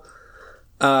cool.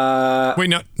 Wait,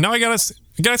 now I gotta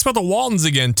ask about the Waltons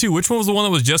again too. Which one was the one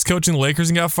that was just coaching the Lakers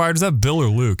and got fired? Is that Bill or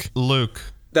Luke? Luke.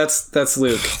 That's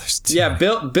Luke. Yeah,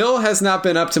 Bill has not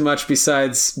been up to much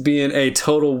besides being a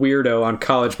total weirdo on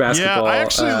college basketball. Yeah, I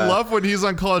actually love when he's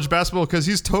on college basketball because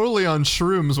he's totally on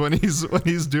shrooms when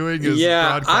he's doing his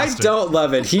broadcasting. I don't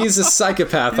love it. He's a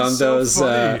psychopath on those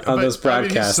broadcasts. I mean,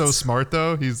 he's so smart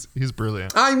though. He's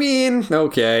brilliant. I mean,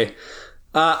 okay.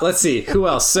 Let's see who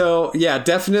else. So yeah,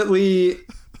 definitely.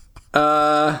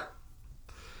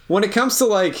 When it comes to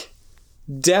like,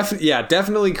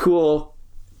 definitely cool.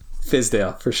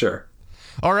 Fizdale for sure.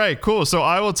 All right, cool. So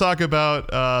I will talk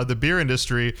about the beer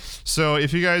industry. So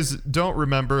if you guys don't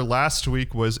remember, last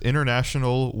week was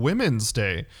International Women's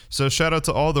Day. So shout out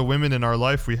to all the women in our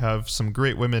life. We have some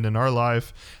great women in our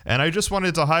life. And I just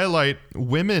wanted to highlight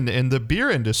women in the beer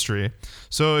industry.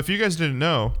 So if you guys didn't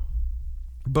know,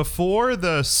 before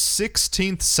the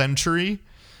 16th century,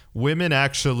 women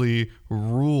actually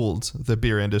ruled the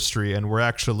beer industry and were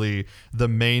actually the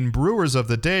main brewers of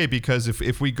the day, because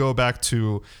if we go back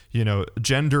to,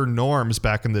 gender norms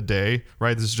back in the day,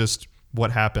 right, this is just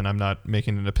what happened. I'm not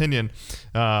making an opinion.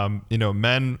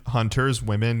 Men hunters,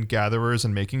 women gatherers,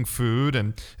 and making food,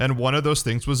 and one of those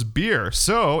things was beer.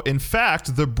 So, in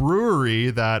fact, the brewery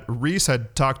that Reese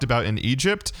had talked about in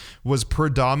Egypt was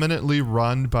predominantly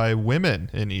run by women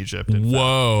in Egypt.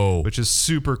 Whoa. Which is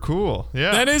super cool.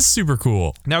 Yeah. That is super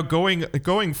cool. Now,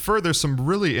 going further, some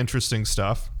really interesting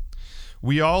stuff.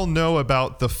 We all know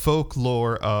about the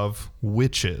folklore of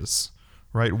witches.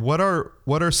 Right. What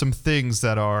are some things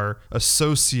that are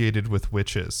associated with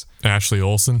witches? Ashley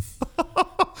Olsen.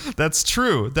 That's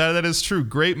true. That is true.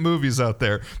 Great movies out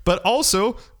there. But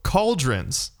also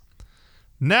cauldrons.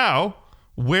 Now,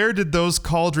 where did those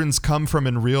cauldrons come from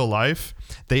in real life?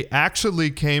 They actually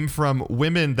came from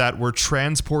women that were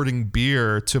transporting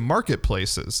beer to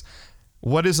marketplaces.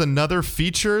 What is another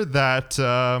feature that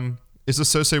is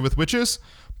associated with witches?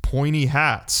 Pointy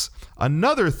hats.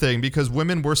 Another thing, because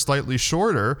women were slightly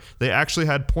shorter, they actually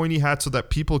had pointy hats so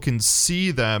that people can see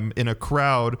them in a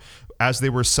crowd as they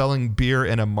were selling beer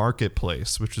in a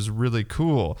marketplace, which is really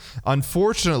cool.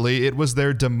 Unfortunately, it was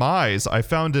their demise. I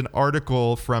found an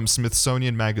article from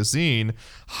Smithsonian Magazine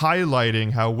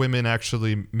highlighting how women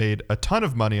actually made a ton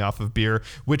of money off of beer,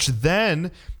 which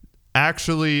then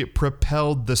actually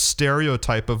propelled the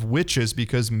stereotype of witches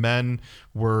because men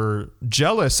were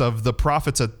jealous of the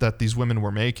profits that these women were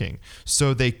making.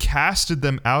 So they casted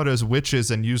them out as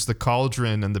witches and used the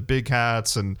cauldron and the big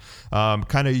hats and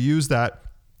kind of used that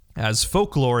as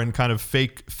folklore and kind of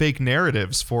fake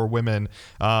narratives for women.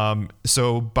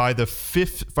 So by the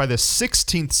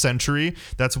 16th century,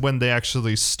 that's when they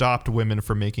actually stopped women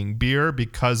from making beer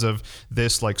because of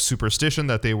this like superstition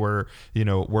that they were,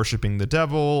 worshiping the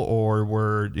devil or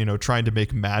were, trying to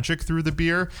make magic through the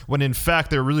beer, when in fact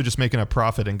they're really just making a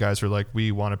profit, and guys were like,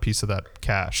 we want a piece of that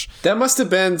cash. That must have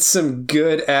been some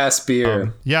good ass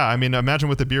beer. Yeah, I mean, imagine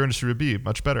what the beer industry would be.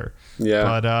 Much better. Yeah.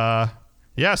 But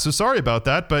yeah, so sorry about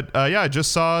that, but I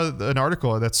just saw an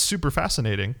article that's super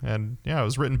fascinating, and it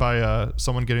was written by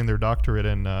someone getting their doctorate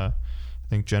in I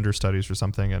think gender studies or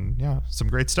something, and some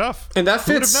great stuff. And that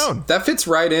fits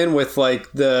right in with like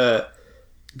the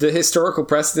historical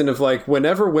precedent of like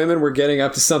whenever women were getting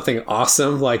up to something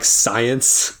awesome like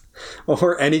science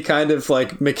or any kind of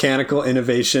like mechanical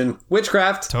innovation,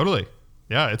 witchcraft. Totally.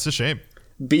 Yeah, it's a shame.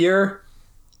 Beer,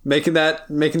 making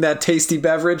that tasty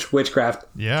beverage, witchcraft.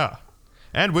 Yeah.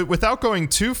 And without going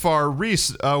too far, Reese,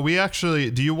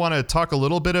 do you want to talk a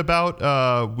little bit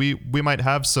about, we might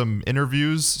have some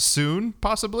interviews soon,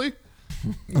 possibly?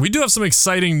 We do have some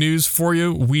exciting news for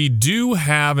you. We do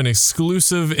have an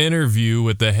exclusive interview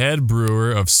with the head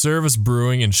brewer of Service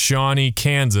Brewing in Shawnee,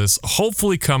 Kansas,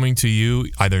 hopefully coming to you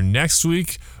either next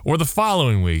week or the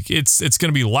following week. It's going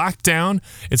to be locked down.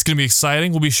 It's going to be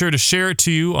exciting. We'll be sure to share it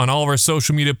to you on all of our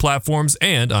social media platforms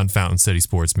and on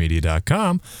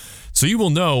FountainCitySportsMedia.com. So you will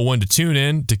know when to tune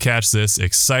in to catch this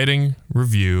exciting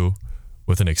review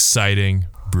with an exciting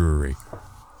brewery.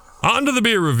 On to the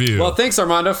beer review. Well, thanks,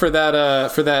 Armando, for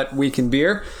that week in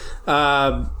beer.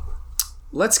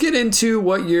 Let's get into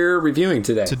what you're reviewing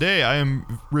today. Today, I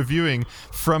am reviewing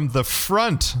from the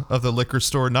front of the liquor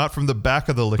store, not from the back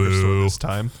of the liquor store this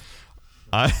time.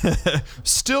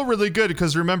 Still really good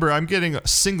because remember, I'm getting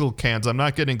single cans. I'm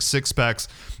not getting 6-packs.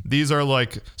 These are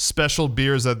like special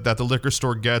beers that the liquor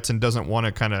store gets and doesn't want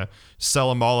to kind of sell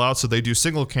them all out. So they do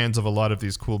single cans of a lot of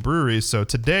these cool breweries. So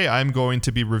today I'm going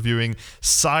to be reviewing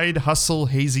Side Hustle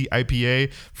Hazy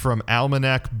IPA from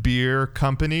Almanac Beer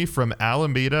Company from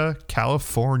Alameda,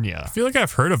 California. I feel like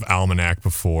I've heard of Almanac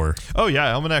before. Oh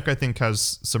yeah, Almanac I think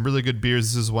has some really good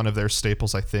beers. This is one of their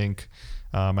staples, I think.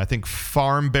 I think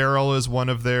Farm Barrel is one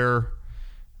of their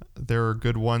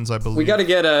good ones, I believe. We got to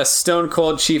get a Stone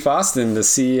Cold Chief Austin to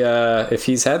see if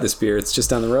he's had this beer. It's just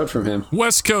down the road from him.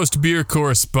 West Coast beer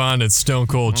correspondent Stone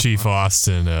Cold Chief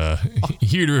Austin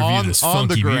here to review this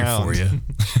funky beer for you.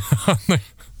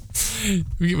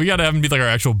 We got to have him be like our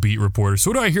actual beat reporter. So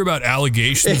what do I hear about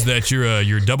allegations that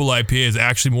your double IPA is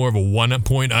actually more of a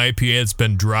 1-point IPA that's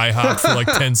been dry hopped for like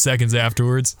 10 seconds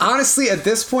afterwards? Honestly, at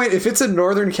this point, if it's a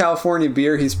Northern California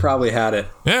beer, he's probably had it.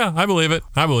 Yeah, I believe it.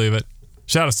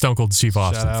 Shout out Stone Cold Chief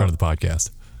Austin in front of the podcast.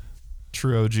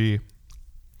 True OG.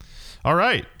 All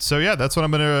right. So yeah, that's what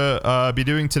I'm going to be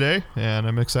doing today, and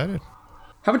I'm excited.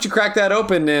 How about you crack that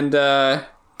open and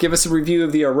give us a review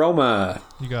of the aroma?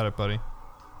 You got it, buddy.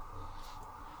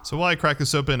 So while I crack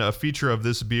this open, a feature of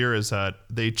this beer is that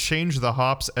they change the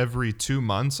hops every 2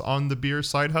 months on the beer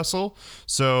Side Hustle.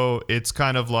 So it's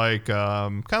kind of like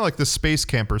the Space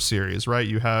Camper series, right?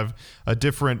 You have a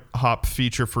different hop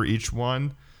feature for each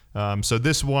one. So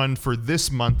this one for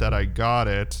this month that I got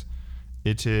it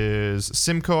It is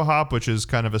Simcoe hop, which is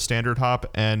kind of a standard hop,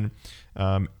 and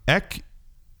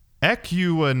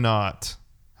Equinaut.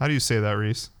 How do you say that,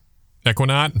 Reese?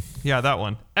 Equinaut? Yeah, that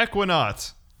one.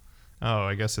 Equinaut. Oh,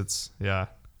 I guess it's,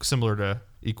 similar to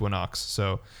Equinox.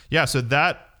 So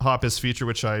that hop is featured,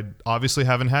 which I obviously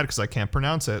haven't had because I can't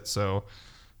pronounce it. So,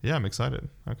 yeah, I'm excited.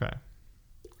 Okay.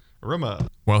 Aroma.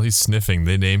 While he's sniffing,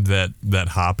 they named that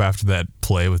hop after that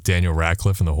play with Daniel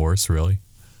Radcliffe and the horse, really?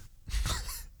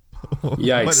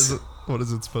 Yikes. What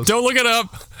is it supposed to be? Don't look it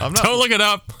up. Don't look it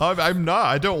up. I'm not.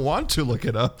 I don't want to look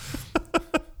it up.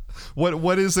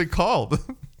 What is it called?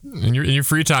 In your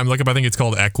free time, look up. I think it's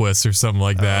called Equus or something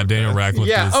like that. Okay. Daniel Radcliffe.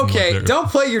 Yeah, okay. Don't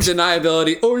play your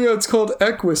deniability. Oh yeah, it's called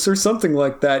Equus or something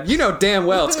like that. You know damn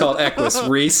well it's called Equus,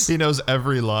 Reese. He knows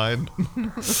every line.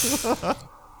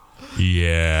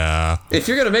 Yeah. If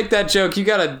you're gonna make that joke, you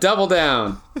gotta double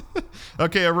down.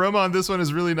 Okay, aroma on this one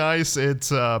is really nice.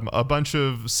 It's a bunch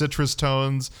of citrus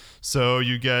tones. So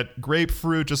you get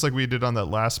grapefruit, just like we did on that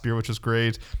last beer, which was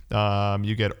great.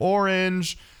 You get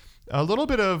orange, a little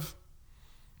bit of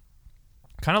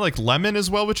kind of like lemon as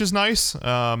well, which is nice,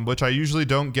 which I usually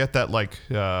don't get that like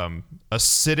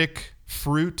acidic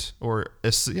fruit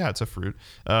it's a fruit.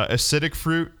 Acidic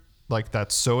fruit, like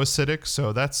that's so acidic.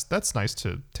 So that's nice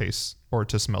to taste or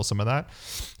to smell some of that.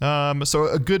 So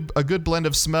a good blend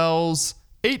of smells,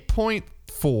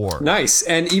 8.4. Nice.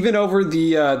 And even over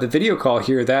the video call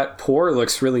here, that pour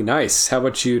looks really nice. How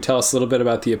about you tell us a little bit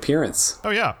about the appearance? Oh,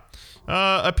 yeah.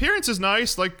 Appearance is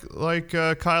nice, like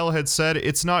Kyle had said.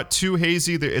 It's not too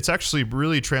hazy. It's actually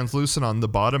really translucent on the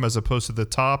bottom as opposed to the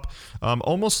top.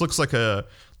 Almost looks like a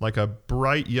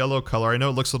bright yellow color. I know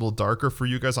it looks a little darker for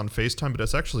you guys on FaceTime, but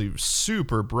it's actually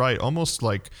super bright, almost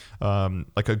like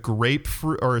a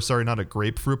grapefruit, or sorry, not a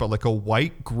grapefruit, but like a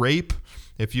white grape.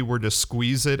 If you were to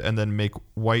squeeze it and then make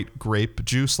white grape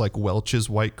juice, like Welch's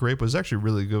white grape, it was actually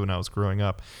really good when I was growing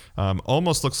up.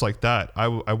 Almost looks like that. I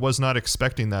was not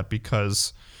expecting that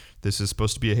because this is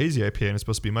supposed to be a hazy IPA and it's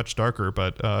supposed to be much darker,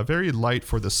 but very light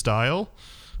for the style.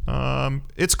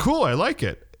 It's cool. I like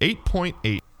it.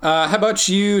 8.8. How about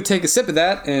you take a sip of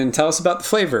that and tell us about the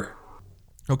flavor?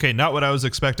 Okay, not what I was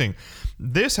expecting.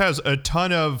 This has a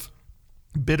ton of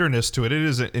bitterness to it. It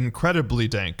is incredibly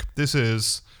dank. This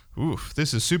is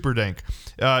super dank.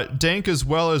 Dank as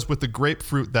well as with the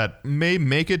grapefruit that may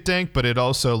make it dank, but it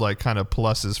also like kind of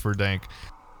pluses for dank.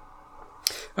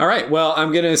 All right. Well,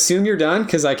 I'm going to assume you're done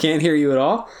because I can't hear you at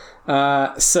all.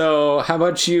 So how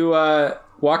about you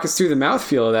walk us through the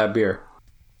mouthfeel of that beer?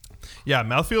 Yeah,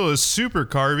 mouthfeel is super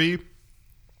carby.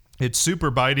 It's super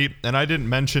bitey, and I didn't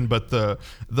mention, but the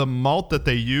malt that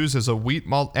they use is a wheat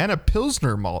malt and a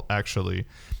Pilsner malt, actually.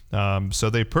 So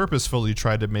they purposefully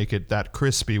tried to make it that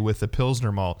crispy with the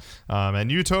Pilsner malt,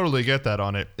 and you totally get that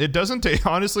on it. It doesn't taste,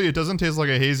 honestly, it doesn't taste like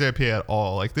a hazy IPA at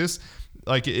all. Like this,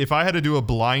 like if I had to do a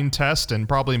blind test, and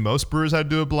probably most brewers had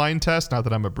to do a blind test, not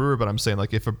that I'm a brewer, but I'm saying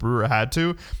like if a brewer had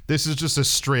to, this is just a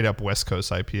straight up West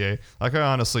Coast IPA. Like I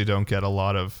honestly don't get a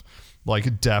lot of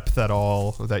like depth at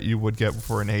all that you would get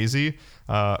for an hazy.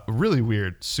 Really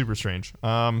weird, super strange.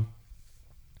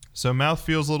 So mouth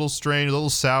feels a little strange, a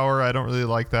little sour. I don't really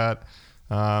like that.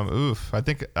 I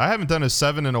think I haven't done a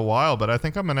 7 in a while, but I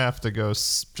think I'm gonna have to go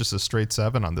just a straight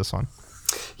 7 on this one.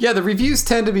 Yeah, the reviews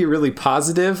tend to be really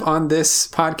positive on this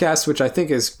podcast, which I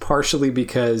think is partially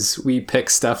because we pick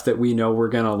stuff that we know we're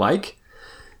gonna like.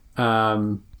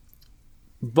 Yeah,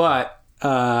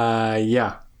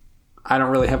 I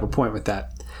don't really have a point with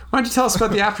that. Why don't you tell us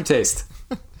about the aftertaste?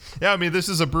 Yeah, I mean, this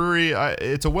is a brewery.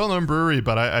 It's a well-known brewery,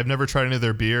 but I've never tried any of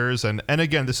their beers. And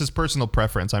again, this is personal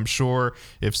preference. I'm sure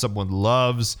if someone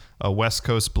loves a West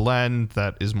Coast blend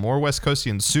that is more West Coasty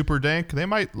and super dank, they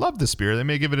might love this beer. They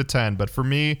may give it a 10. But for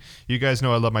me, you guys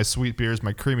know I love my sweet beers,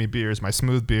 my creamy beers, my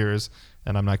smooth beers,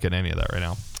 and I'm not getting any of that right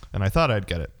now. And I thought I'd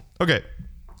get it. Okay.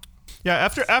 Yeah,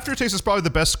 aftertaste is probably the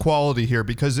best quality here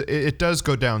because it does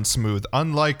go down smooth.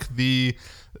 Unlike the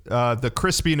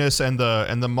crispiness and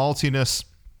the maltiness,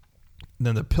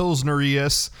 then the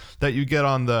pilsneriness that you get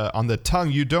on the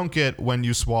tongue, you don't get when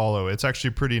you swallow. It's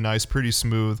actually pretty nice, pretty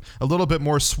smooth. A little bit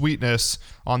more sweetness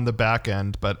on the back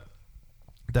end, but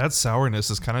that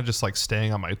sourness is kind of just like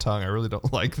staying on my tongue. I really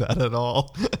don't like that at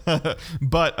all.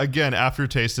 But again,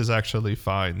 aftertaste is actually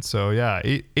fine. So yeah,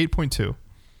 8.2.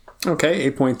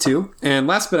 Okay, 8.2. And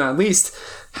last but not least,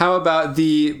 how about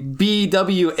the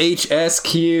BWHSQ,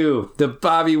 the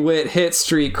Bobby Witt hit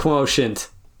streak quotient?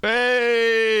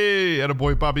 Hey,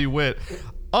 attaboy Bobby Witt.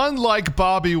 Unlike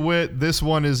Bobby Witt, this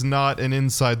one is not an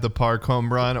inside the park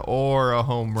home run or a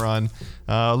home run.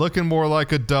 Looking more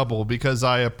like a double because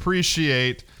I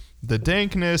appreciate the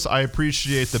dankness. I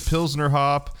appreciate the Pilsner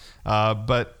hop.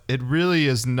 But it really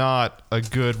is not a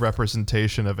good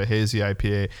representation of a hazy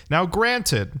IPA. Now,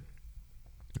 granted,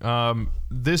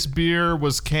 this beer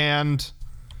was canned,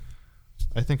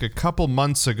 I think, a couple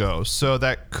months ago, so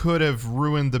that could have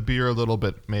ruined the beer a little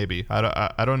bit, maybe.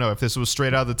 I don't know. If this was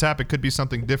straight out of the tap, it could be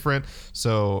something different.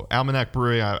 So, Almanac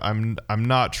Brewing, I'm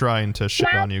not trying to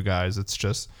shit on you guys. It's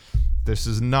just, this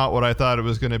is not what I thought it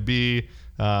was going to be.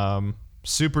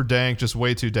 Super dank, just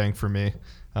way too dank for me.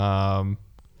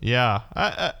 Yeah,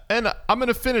 and I'm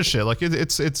gonna finish it. Like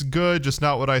it's good, just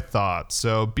not what I thought.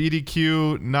 So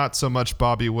BDQ, not so much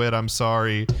Bobby Witt. I'm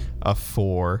sorry, a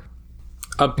 4.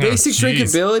 A basic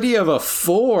drinkability of a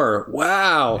 4.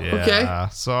 Wow. Yeah, Okay.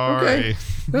 Sorry. Okay.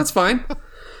 That's fine.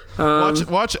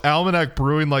 Watch Almanac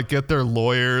Brewing like get their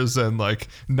lawyers and like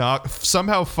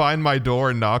somehow find my door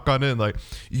and knock on it and like,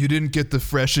 you didn't get the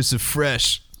freshest of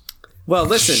fresh. Well,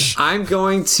 listen, I'm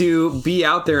going to be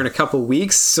out there in a couple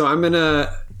weeks, so I'm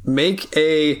gonna make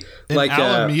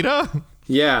Alameda?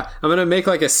 I'm gonna make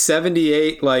like a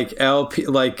 78 like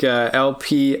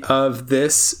LP of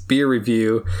this beer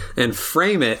review and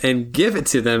frame it and give it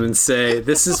to them and say,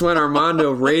 this is when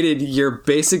Armando rated your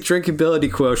basic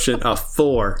drinkability quotient a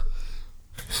 4.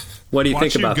 What do you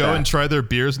think about that? Watch you go and try their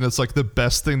beers, and it's like the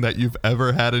best thing that you've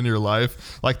ever had in your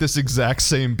life. Like this exact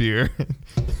same beer.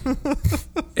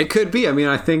 It could be. I mean,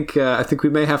 I think we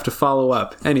may have to follow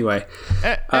up. Anyway,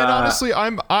 and honestly,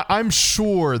 I'm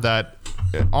sure that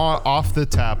off the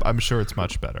tap, I'm sure it's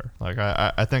much better. Like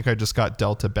I think I just got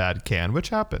dealt a bad can, which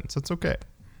happens. It's okay.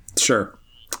 Sure.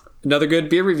 Another good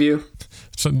beer review.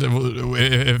 So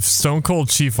if Stone Cold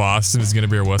Chief Austin is going to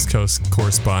be our West Coast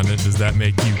correspondent, does that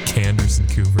make you Canderson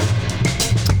Cooper?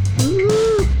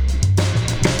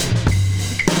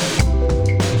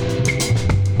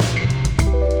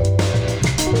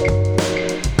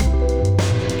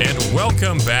 And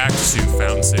welcome back to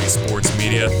Fountain City Sports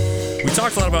Media. We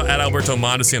talked a lot about Adalberto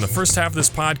Mondesi on the first half of this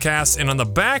podcast, and on the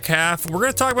back half, we're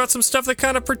going to talk about some stuff that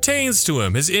kind of pertains to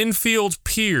him, his infield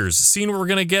peers, seeing what we're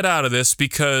going to get out of this,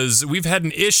 because we've had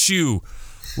an issue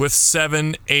with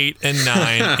 7, 8, and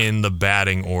 9 in the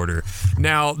batting order.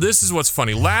 Now, this is what's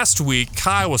funny. Last week,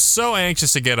 Kyle was so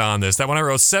anxious to get on this that when I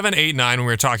wrote 7, 8, 9 when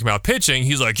we were talking about pitching,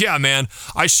 he's like, yeah, man,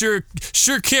 I sure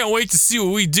can't wait to see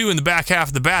what we do in the back half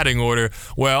of the batting order.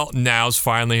 Well, now's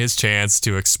finally his chance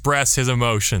to express his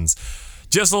emotions.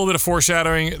 Just a little bit of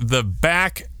foreshadowing. The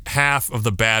back half of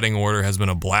the batting order has been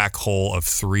a black hole of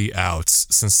 3 outs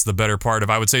since the better part of,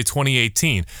 I would say,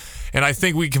 2018. And I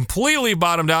think we completely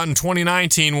bottomed out in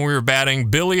 2019 when we were batting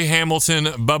Billy Hamilton,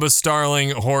 Bubba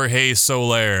Starling, Jorge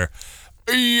Soler.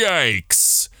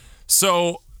 Yikes.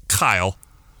 So, Kyle,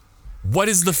 what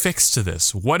is the fix to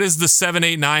this? What is the 7,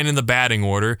 8, 9 in the batting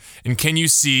order? And can you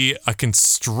see a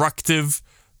constructive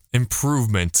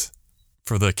improvement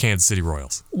for the Kansas City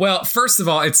Royals? Well, first of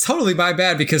all, it's totally my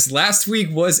bad because last week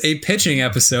was a pitching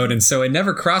episode, and so it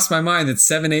never crossed my mind that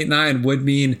 7, 8, 9 would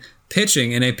mean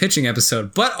pitching in a pitching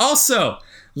episode. But also,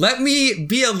 let me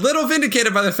be a little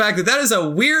vindicated by the fact that is a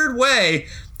weird way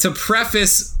to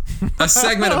preface a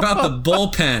segment about the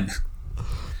bullpen.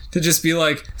 To just be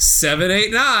like, 7,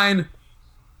 8, 9.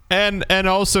 And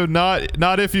also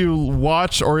not if you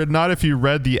watch or not if you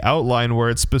read the outline where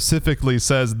it specifically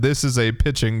says this is a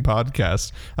pitching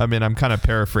podcast. I mean, I'm kind of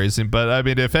paraphrasing, but I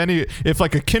mean, if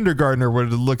like a kindergartner were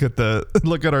to look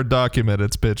at our document,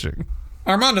 it's pitching.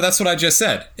 Armando, that's what I just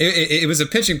said. It was a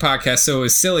pitching podcast, so it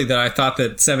was silly that I thought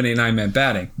that 7, 8, 9 meant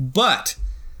batting. But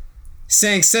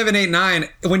saying 7, 8, 9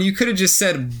 when you could have just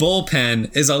said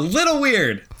bullpen is a little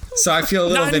weird. So I feel a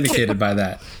little vindicated by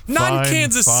that. Not in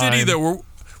Kansas City, though.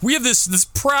 We have this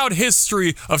proud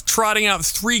history of trotting out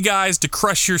 3 guys to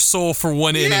crush your soul for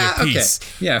 1 inning apiece.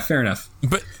 Okay. Yeah, fair enough.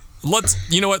 But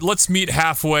let's meet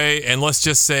halfway and let's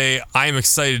just say I'm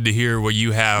excited to hear what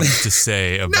you have to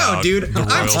say about no, dude, the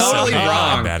Royals. I'm totally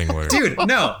wrong. Batting order. Dude,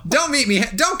 no, don't meet me.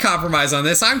 Don't compromise on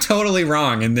this. I'm totally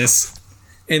wrong in this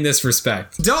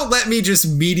respect. Don't let me just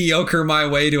mediocre my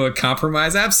way to a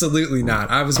compromise. Absolutely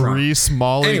not. I was wrong. Reese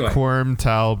Mollycorm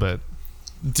Talbot.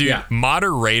 Dude, yeah.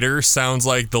 Moderator sounds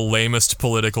like the lamest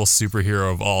political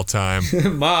superhero of all time.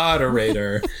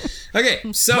 Moderator. Okay,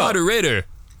 so Moderator.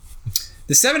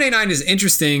 The 7, 8, 9 is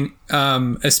interesting,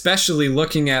 especially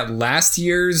looking at last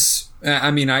year's.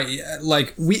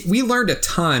 We learned a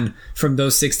ton from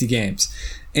those 60 games,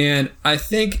 and I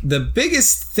think the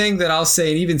biggest thing that I'll say,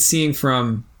 and even seeing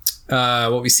from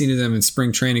what we've seen of them in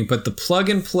spring training, but the plug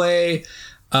and play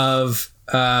of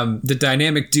the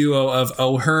dynamic duo of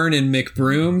O'Hearn and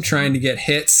McBroom trying to get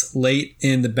hits late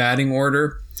in the batting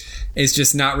order is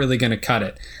just not really going to cut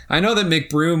it. I know that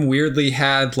McBroom weirdly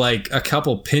had like a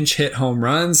couple pinch hit home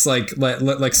runs, like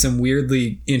some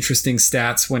weirdly interesting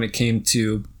stats when it came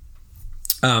to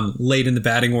late in the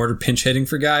batting order pinch hitting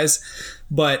for guys,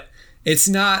 but it's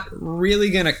not really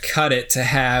going to cut it to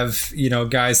have,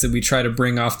 guys that we try to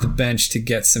bring off the bench to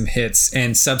get some hits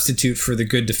and substitute for the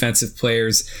good defensive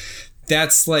players.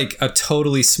 That's like a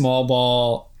totally small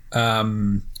ball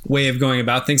way of going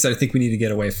about things that I think we need to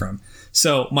get away from.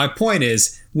 So my point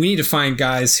is, we need to find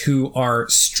guys who are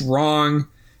strong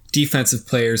defensive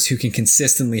players who can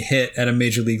consistently hit at a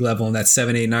major league level in that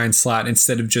 7, 8, 9 slot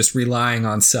instead of just relying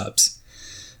on subs.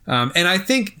 And I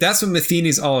think that's what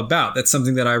Matheny's all about. That's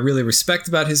something that I really respect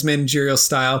about his managerial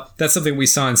style. That's something we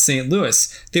saw in St.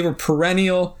 Louis. They were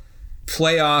perennial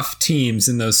playoff teams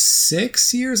in those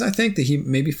 6 years, I think, that he,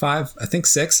 maybe 5, I think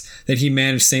 6, that he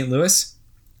managed St. Louis.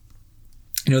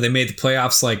 They made the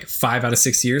playoffs like 5 out of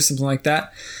 6 years, something like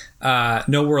that.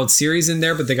 No World Series in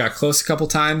there, but they got close a couple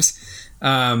times.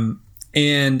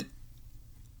 And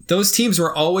those teams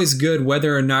were always good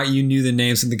whether or not you knew the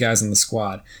names of the guys on the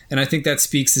squad. And I think that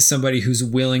speaks to somebody who's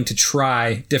willing to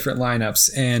try different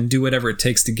lineups and do whatever it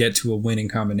takes to get to a winning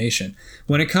combination.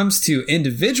 When it comes to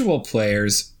individual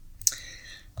players,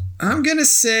 I'm going to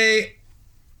say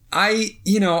I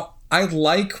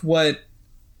like what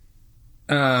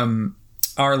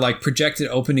our like projected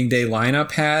opening day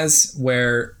lineup has,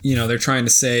 where, they're trying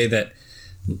to say that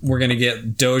we're going to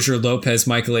get Dozier, Lopez,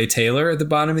 Michael A. Taylor at the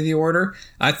bottom of the order.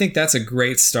 I think that's a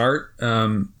great start.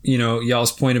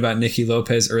 Y'all's point about Nicky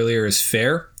Lopez earlier is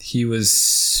fair. He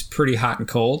was pretty hot and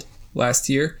cold last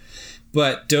year,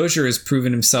 but Dozier has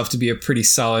proven himself to be a pretty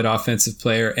solid offensive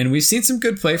player, and we've seen some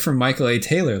good play from Michael A.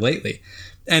 Taylor lately.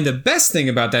 And the best thing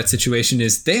about that situation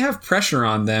is they have pressure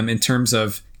on them in terms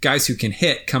of guys who can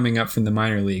hit coming up from the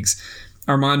minor leagues.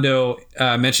 Armando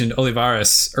mentioned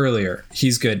Olivares earlier.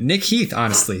 He's good. Nick Heath,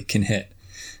 honestly, can hit.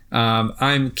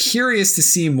 I'm curious to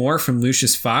see more from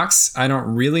Lucius Fox. I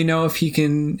don't really know if he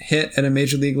can hit at a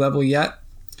major league level yet.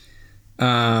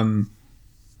 We'll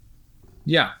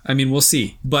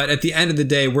see. But at the end of the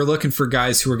day, we're looking for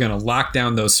guys who are going to lock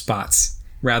down those spots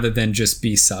rather than just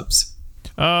be subs.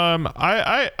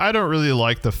 I don't really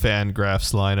like the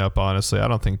Fangraphs lineup, honestly. I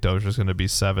don't think Dozier's going to be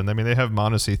 7. I mean, they have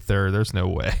Mondesi third. There's no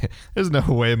way. There's no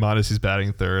way Mondesi's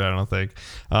batting third, I don't think.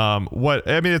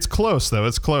 It's close, though.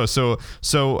 It's close.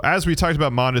 So as we talked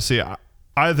about Mondesi,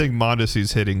 I think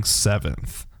Mondesi's hitting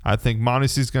 7th. I think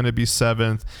Mondesi's going to be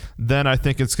 7th. Then I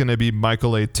think it's going to be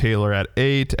Michael A. Taylor at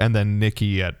 8, and then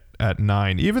Nicky at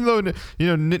 9. Even though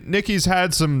Nicky's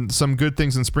had some good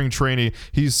things in spring training,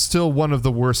 he's still one of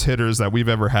the worst hitters that we've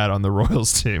ever had on the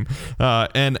Royals team.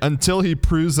 And until he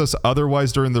proves us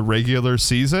otherwise during the regular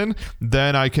season,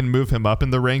 then I can move him up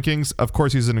in the rankings. Of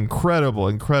course, he's an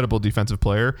incredible defensive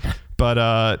player.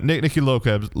 But Nicky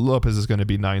Lopez is going to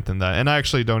be 9th in that. And I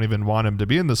actually don't even want him to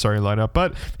be in the starting lineup,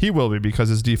 but he will be because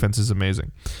his defense is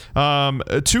amazing.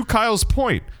 To Kyle's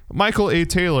point, Michael A.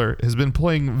 Taylor has been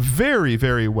playing very,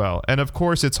 very well. And of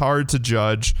course, it's hard to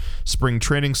judge spring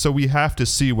training, so we have to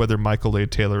see whether Michael A.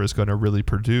 Taylor is going to really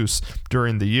produce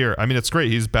during the year. I mean, it's great.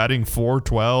 He's batting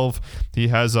 .412. He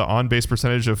has an on-base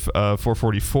percentage of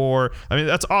 .444. I mean,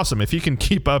 that's awesome. If he can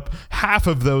keep up half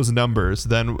of those numbers,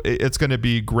 then it's going to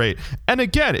be great. And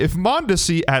again, if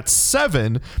Mondesi at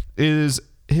 7 is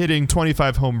hitting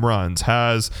 25 home runs,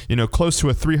 has close to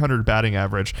a 300 batting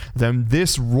average, then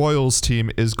this Royals team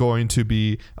is going to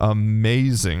be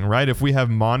amazing, right? If we have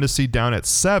Mondesi down at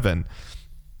 7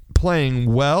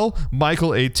 playing well,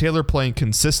 Michael A. Taylor playing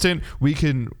consistent, we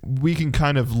can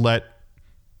kind of let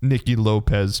Nicky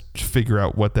Lopez figure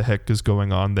out what the heck is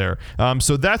going on there.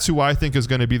 So that's who I think is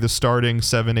going to be the starting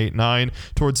 7, 8, 9.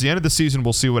 Towards the end of the season,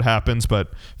 we'll see what happens,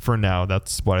 but for now,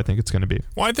 that's what I think it's going to be.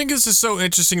 Well, I think it's just so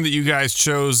interesting that you guys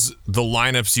chose the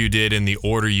lineups you did in the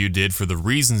order you did for the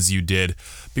reasons you did,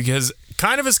 because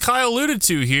kind of as Kyle alluded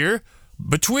to here,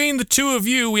 between the two of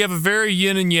you, we have a very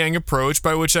yin and yang approach,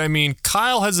 by which I mean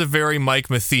Kyle has a very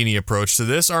Mike Matheny approach to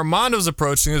this. Armando's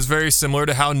approach is very similar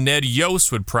to how Ned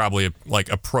Yost would probably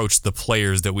approach the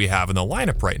players that we have in the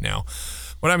lineup right now.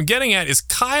 What I'm getting at is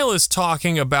Kyle is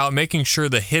talking about making sure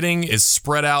the hitting is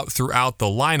spread out throughout the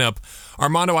lineup.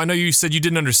 Armando, I know you said you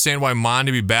didn't understand why Mon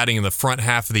to be batting in the front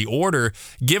half of the order.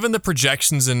 Given the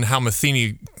projections and how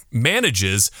Matheny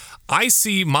manages, I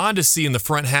see Mondesi in the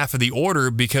front half of the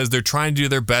order because they're trying to do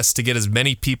their best to get as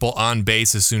many people on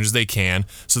base as soon as they can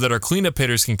so that our cleanup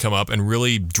hitters can come up and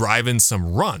really drive in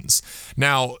some runs.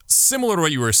 Now, similar to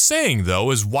what you were saying,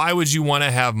 though, is why would you want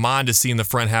to have Mondesi in the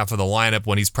front half of the lineup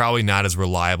when he's probably not as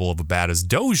reliable of a bat as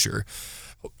Dozier?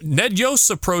 Ned Yost's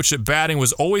approach at batting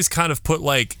was always kind of put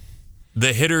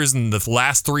the hitters in the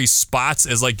last three spots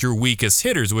as like your weakest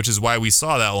hitters, which is why we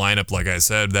saw that lineup, like I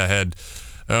said, that had,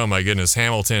 oh my goodness,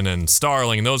 Hamilton and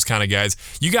Starling and those kind of guys.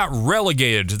 You got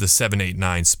relegated to the 7, 8,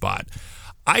 9 spot.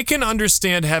 I can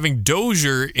understand having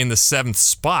Dozier in the 7th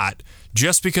spot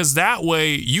just because that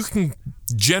way you can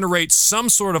generate some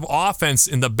sort of offense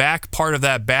in the back part of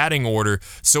that batting order,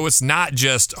 so it's not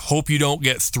just hope you don't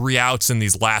get 3 outs in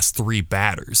these last 3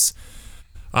 batters.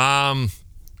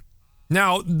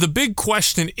 Now, the big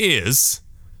question is,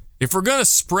 if we're going to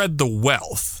spread the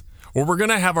wealth, or we're going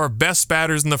to have our best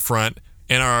batters in the front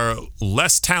and our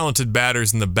less talented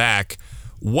batters in the back,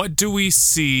 what do we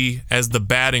see as the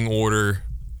batting order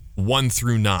 1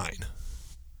 through 9?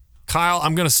 Kyle,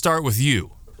 I'm going to start with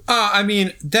you. I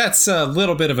mean, that's a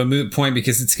little bit of a moot point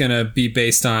because it's going to be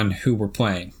based on who we're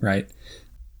playing, right?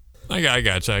 I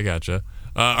gotcha.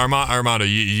 Armando, do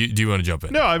you want to jump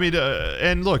in? No, I mean,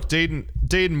 and look,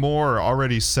 Dayton Moore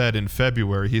already said in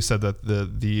February. He said that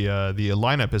the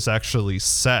lineup is actually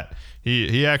set.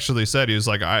 He actually said, he was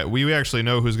like, we actually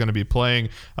know who's going to be playing.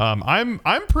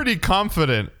 I'm pretty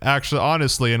confident, actually,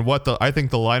 honestly, in what I think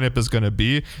the lineup is going to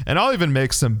be, and I'll even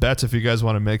make some bets if you guys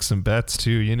want to make some bets too.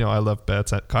 You know, I love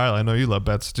bets. Kyle, I know you love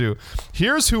bets too.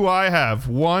 Here's who I have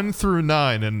 1 through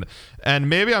 9, and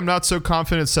maybe I'm not so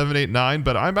confident 7, 8, 9,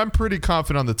 but I'm pretty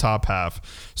confident on the top half.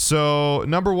 So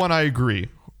number 1, I agree.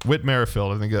 Whit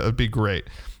Merrifield, I think that would be great.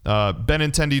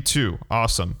 Benintendi 2,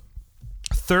 awesome.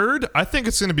 3rd, I think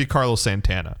it's going to be Carlos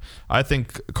Santana. I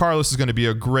think Carlos is going to be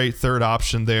a great 3rd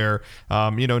option there.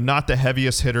 Not the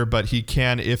heaviest hitter, but he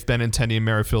can, if Benintendi and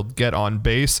Merrifield get on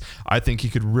base, I think he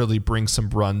could really bring some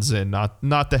runs in.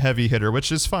 Not the heavy hitter,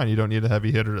 which is fine. You don't need a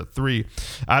heavy hitter at 3.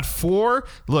 At 4,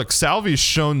 look, Salvi's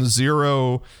shown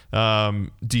zero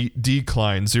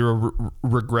decline, zero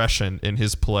regression in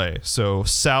his play. So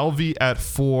Salvi at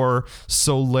 4,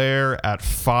 Soler at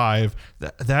 5.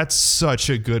 That's such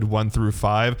a good 1 through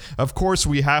 5. Of course,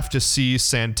 we have to see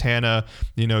Santana,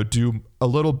 do a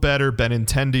little better.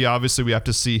 Benintendi, obviously, we have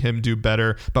to see him do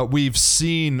better. But we've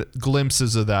seen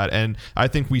glimpses of that, and I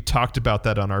think we talked about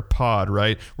that on our pod,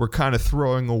 right? We're kind of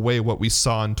throwing away what we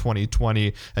saw in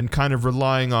 2020 and kind of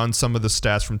relying on some of the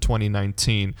stats from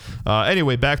 2019.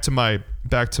 Anyway, back to my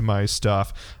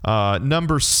stuff.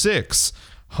 Number 6.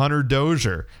 Hunter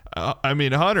Dozier.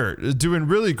 Hunter doing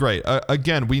really great.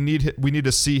 Again, we need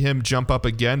to see him jump up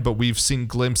again, but we've seen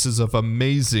glimpses of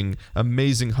amazing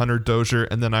Hunter Dozier.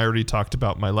 And then I already talked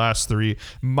about my last 3,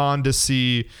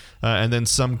 Mondesi, and then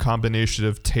some combination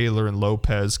of Taylor and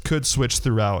Lopez could switch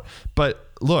throughout. But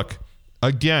look,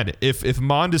 again, if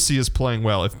Mondesi is playing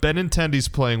well, if Benintendi's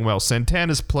playing well,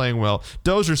 Santana's playing well,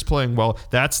 Dozier's playing well,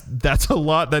 that's a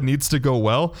lot that needs to go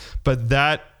well. But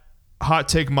that hot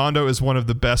take, Mondo is one of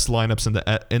the best lineups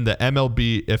in the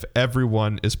MLB if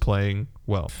everyone is playing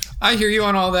well. I hear you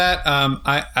on all that.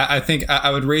 I think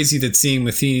I would raise you that seeing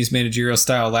Matheny's managerial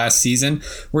style last season,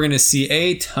 we're going to see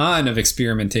a ton of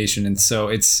experimentation, and so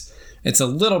it's a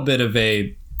little bit of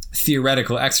a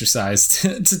theoretical exercise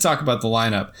to talk about the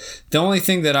lineup. The only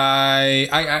thing that I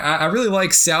really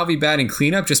like Salvi batting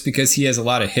cleanup just because he has a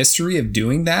lot of history of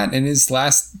doing that in his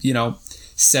last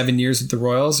 7 years with the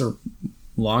Royals or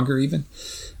longer even.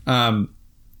 Salvi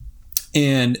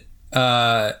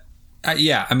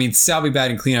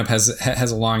batting cleanup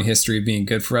has a long history of being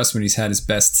good for us when he's had his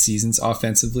best seasons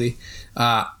offensively.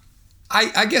 I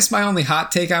guess my only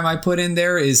hot take I might put in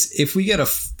there is if we get a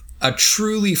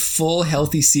truly full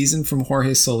healthy season from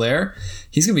Jorge Soler,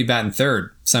 he's going to be batting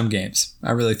 3rd some games. I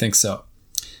really think so.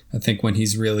 I think when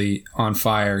he's really on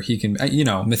fire, he can,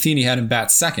 Matheny had him bat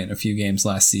 2nd a few games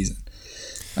last season.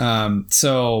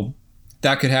 So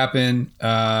that could happen.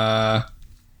 I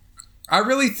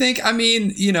really think,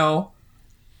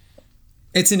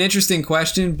 it's an interesting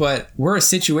question, but we're a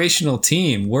situational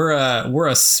team. We're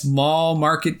a small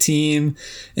market team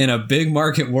in a big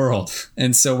market world.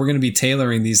 And so we're going to be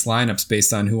tailoring these lineups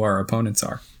based on who our opponents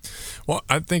are. Well,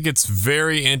 I think it's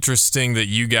very interesting that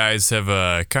you guys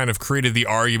have kind of created the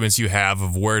arguments you have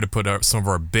of where to put some of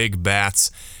our big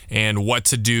bats and what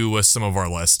to do with some of our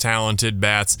less talented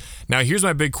bats. Now, here's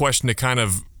my big question to kind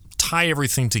of tie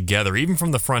everything together, even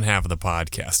from the front half of the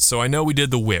podcast. So I know we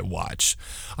did the Whit Watch.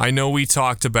 I know we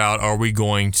talked about, are we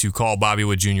going to call Bobby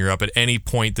Witt Jr. up at any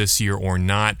point this year or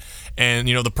not? And,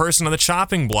 the person on the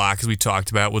chopping block, as we talked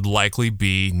about, would likely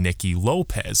be Nicky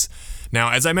Lopez.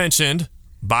 Now, as I mentioned,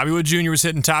 Bobby Witt Jr. was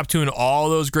hitting top 2 in all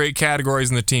those great categories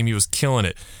in the team. He was killing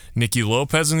it. Nicky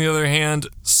Lopez, on the other hand,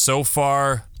 so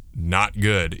far, not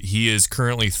good. He is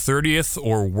currently 30th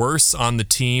or worse on the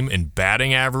team in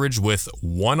batting average with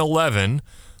 111,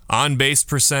 on-base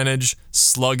percentage,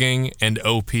 slugging, and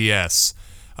OPS.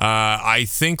 I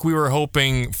think we were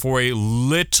hoping for a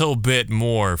little bit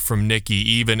more from Nicky,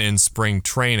 even in spring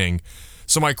training.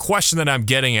 So my question that I'm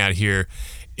getting at here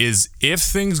is, if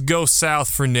things go south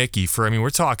for Nicky we're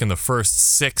talking the first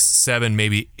 6, 7,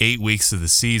 maybe 8 weeks of the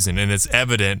season, and it's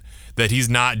evident that he's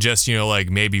not just,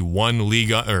 maybe one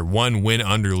win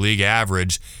under league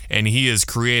average, and he is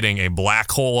creating a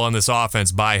black hole on this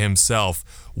offense by himself.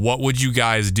 What would you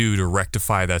guys do to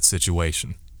rectify that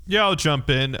situation? Yeah, I'll jump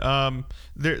in.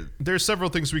 There's several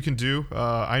things we can do.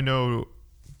 I know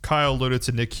Kyle alluded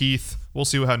to Nick Heath. We'll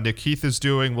see how Nick Heath is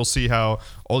doing. We'll see how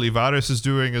Olivares is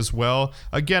doing as well.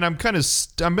 Again, I'm going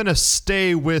to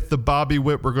stay with the Bobby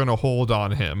Witt. We're going to hold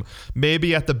on him.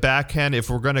 Maybe at the back end, if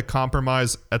we're going to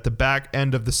compromise at the back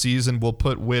end of the season, we'll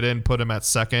put Witt in, put him at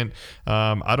second.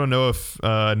 I don't know if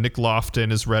Nick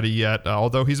Lofton is ready yet,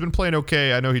 although he's been playing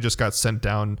okay. I know he just got sent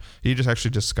down. He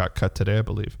just got cut today, I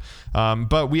believe.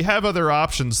 But we have other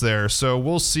options there, so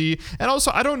we'll see. And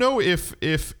also, I don't know if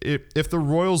the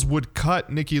Royals would cut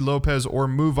Nicky Lopez or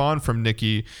move on from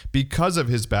Nicky because of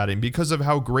his batting, because of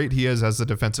how great he is as a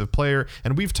defensive player.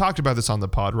 And we've talked about this on the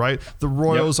pod, right? The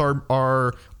Royals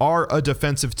are a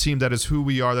defensive team. That is who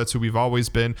we are. That's who we've always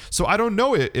been. So I don't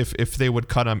know if they would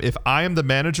cut him. If I am the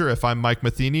manager, if I'm Mike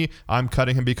Matheny, I'm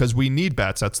cutting him because we need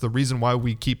bats. That's the reason why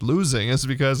we keep losing, is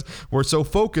because we're so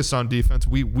focused on defense.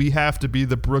 We have to be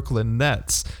the Brooklyn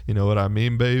Nets. You know what I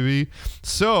mean, baby?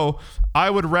 So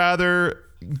I would rather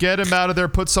get him out of there,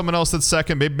 put someone else at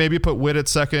second, maybe put Witt at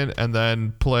second, and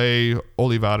then play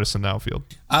Olivares in the outfield.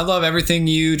 I love everything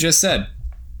you just said.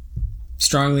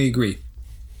 Strongly agree.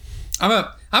 I'm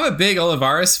a big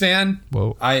Olivares fan.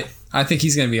 Whoa. I think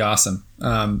he's going to be awesome.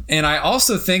 And I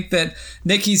also think that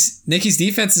Nicky's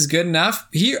defense is good enough.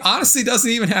 He honestly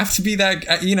doesn't even have to be that,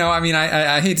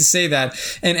 I hate to say that.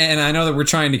 And I know that we're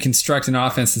trying to construct an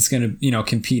offense that's going to,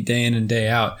 compete day in and day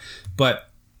out. But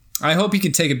I hope he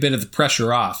can take a bit of the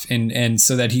pressure off and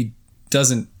so that he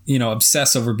doesn't,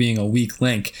 obsess over being a weak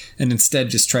link and instead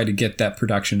just try to get that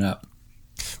production up.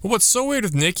 Well, what's so weird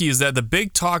with Nicky is that the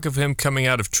big talk of him coming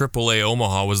out of AAA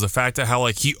Omaha was the fact that how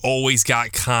he always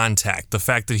got contact, the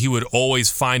fact that he would always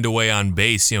find a way on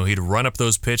base. He'd run up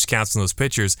those pitch counts and those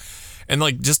pitchers, and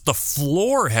just the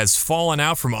floor has fallen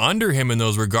out from under him in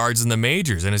those regards in the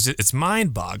majors, and it's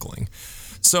mind-boggling.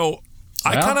 So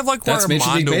I kind of like where that's Major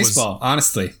League Armando Baseball,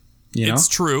 honestly. It's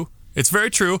true. It's very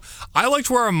true. I liked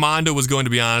where Armando was going, to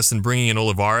be honest, and bringing in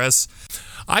Olivares.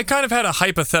 I kind of had a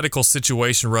hypothetical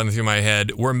situation running through my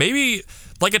head where maybe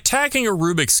attacking a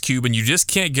Rubik's Cube and you just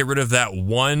can't get rid of that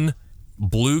one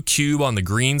blue cube on the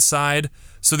green side.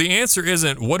 So the answer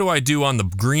isn't, what do I do on the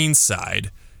green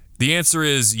side? The answer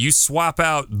is you swap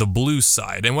out the blue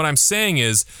side. And what I'm saying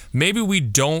is maybe we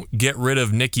don't get rid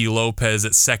of Nicky Lopez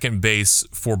at second base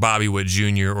for Bobby Witt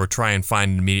Jr. or try and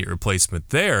find an immediate replacement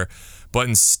there. But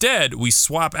instead, we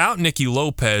swap out Nicky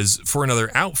Lopez for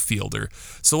another outfielder.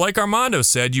 So like Armando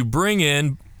said, you bring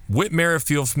in Whit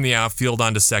Merrifield from the outfield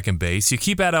onto second base. You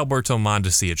keep Adalberto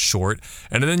Mondesi at short.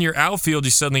 And then your outfield,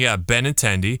 you suddenly got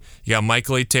Benintendi, you got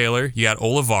Michael A. Taylor, you got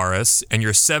Olivares, and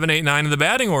your 7, 8, 9 in the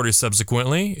batting order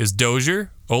subsequently is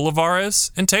Dozier,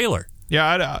 Olivares, and Taylor.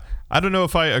 Yeah, I don't know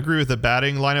if I agree with the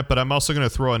batting lineup, but I'm also going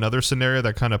to throw another scenario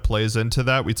that kind of plays into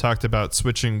that. We talked about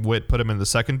switching Witt, put him in the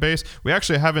second base. We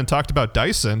actually haven't talked about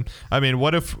Dyson. I mean,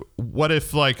 what if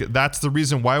that's the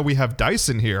reason why we have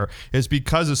Dyson here is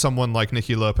because of someone like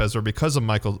Nicky Lopez or because of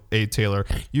Michael A. Taylor.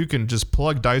 You can just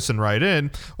plug Dyson right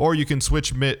in, or you can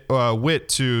switch Witt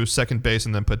to second base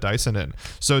and then put Dyson in.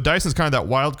 So Dyson's kind of that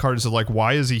wild card. Is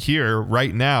why is he here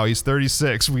right now? He's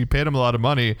 36. We paid him a lot of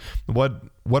money.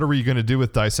 What are we going to do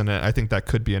with Dyson? And I think that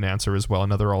could be an answer as well,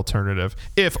 another alternative,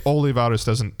 if Olivares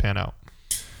doesn't pan out.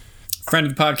 Friend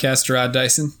of the podcast, Gerard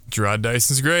Dyson. Gerard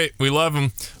Dyson's great. We love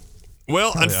him.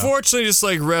 Well, unfortunately, just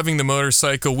like revving the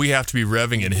motorcycle, we have to be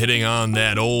revving and hitting on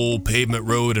that old pavement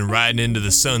road and riding into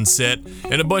the sunset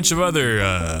and a bunch of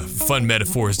other fun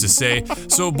metaphors to say.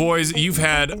 So, boys, you've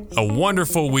had a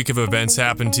wonderful week of events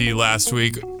happen to you last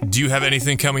week. Do you have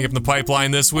anything coming up in the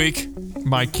pipeline this week?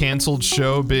 My canceled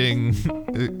show being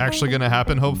actually going to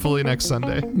happen, hopefully, next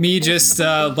Sunday. Me just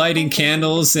lighting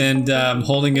candles and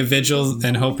holding a vigil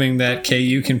and hoping that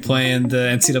KU can play in the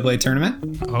NCAA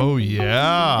tournament. Oh,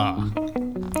 yeah.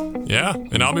 Yeah,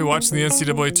 and I'll be watching the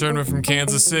NCAA tournament from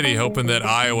Kansas City, hoping that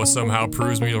Iowa somehow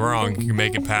proves me wrong and can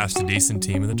make it past a decent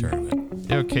team in the tournament.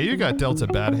 Yeah, KU got dealt a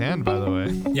bad hand, by the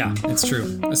way. Yeah, it's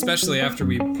true. Especially after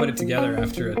we put it together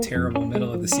after a terrible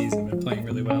middle of the season. Been playing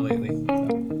really well lately.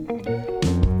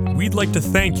 We'd like to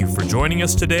thank you for joining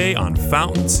us today on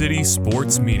Fountain City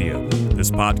Sports Media. This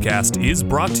podcast is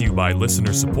brought to you by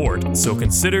listener support, so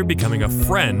consider becoming a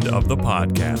friend of the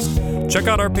podcast. Check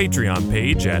out our Patreon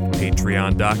page at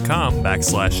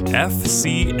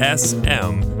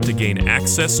patreon.com/FCSM to gain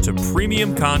access to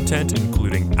premium content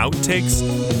including outtakes,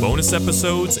 bonus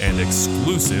episodes, and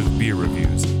exclusive beer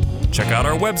reviews. Check out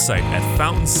our website at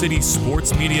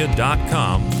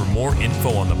FountainCitySportsMedia.com for more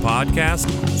info on the podcast,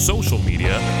 social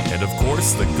media, and of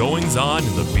course the goings-on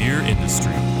in the beer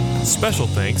industry. Special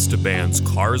thanks to bands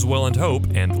Carswell and Hope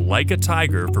and Like a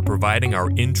Tiger for providing our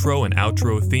intro and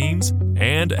outro themes.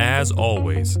 And as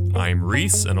always, I'm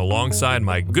Reese, and alongside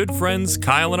my good friends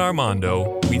Kyle and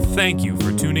Armando, we thank you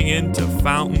for tuning in to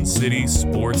Fountain City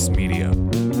Sports Media.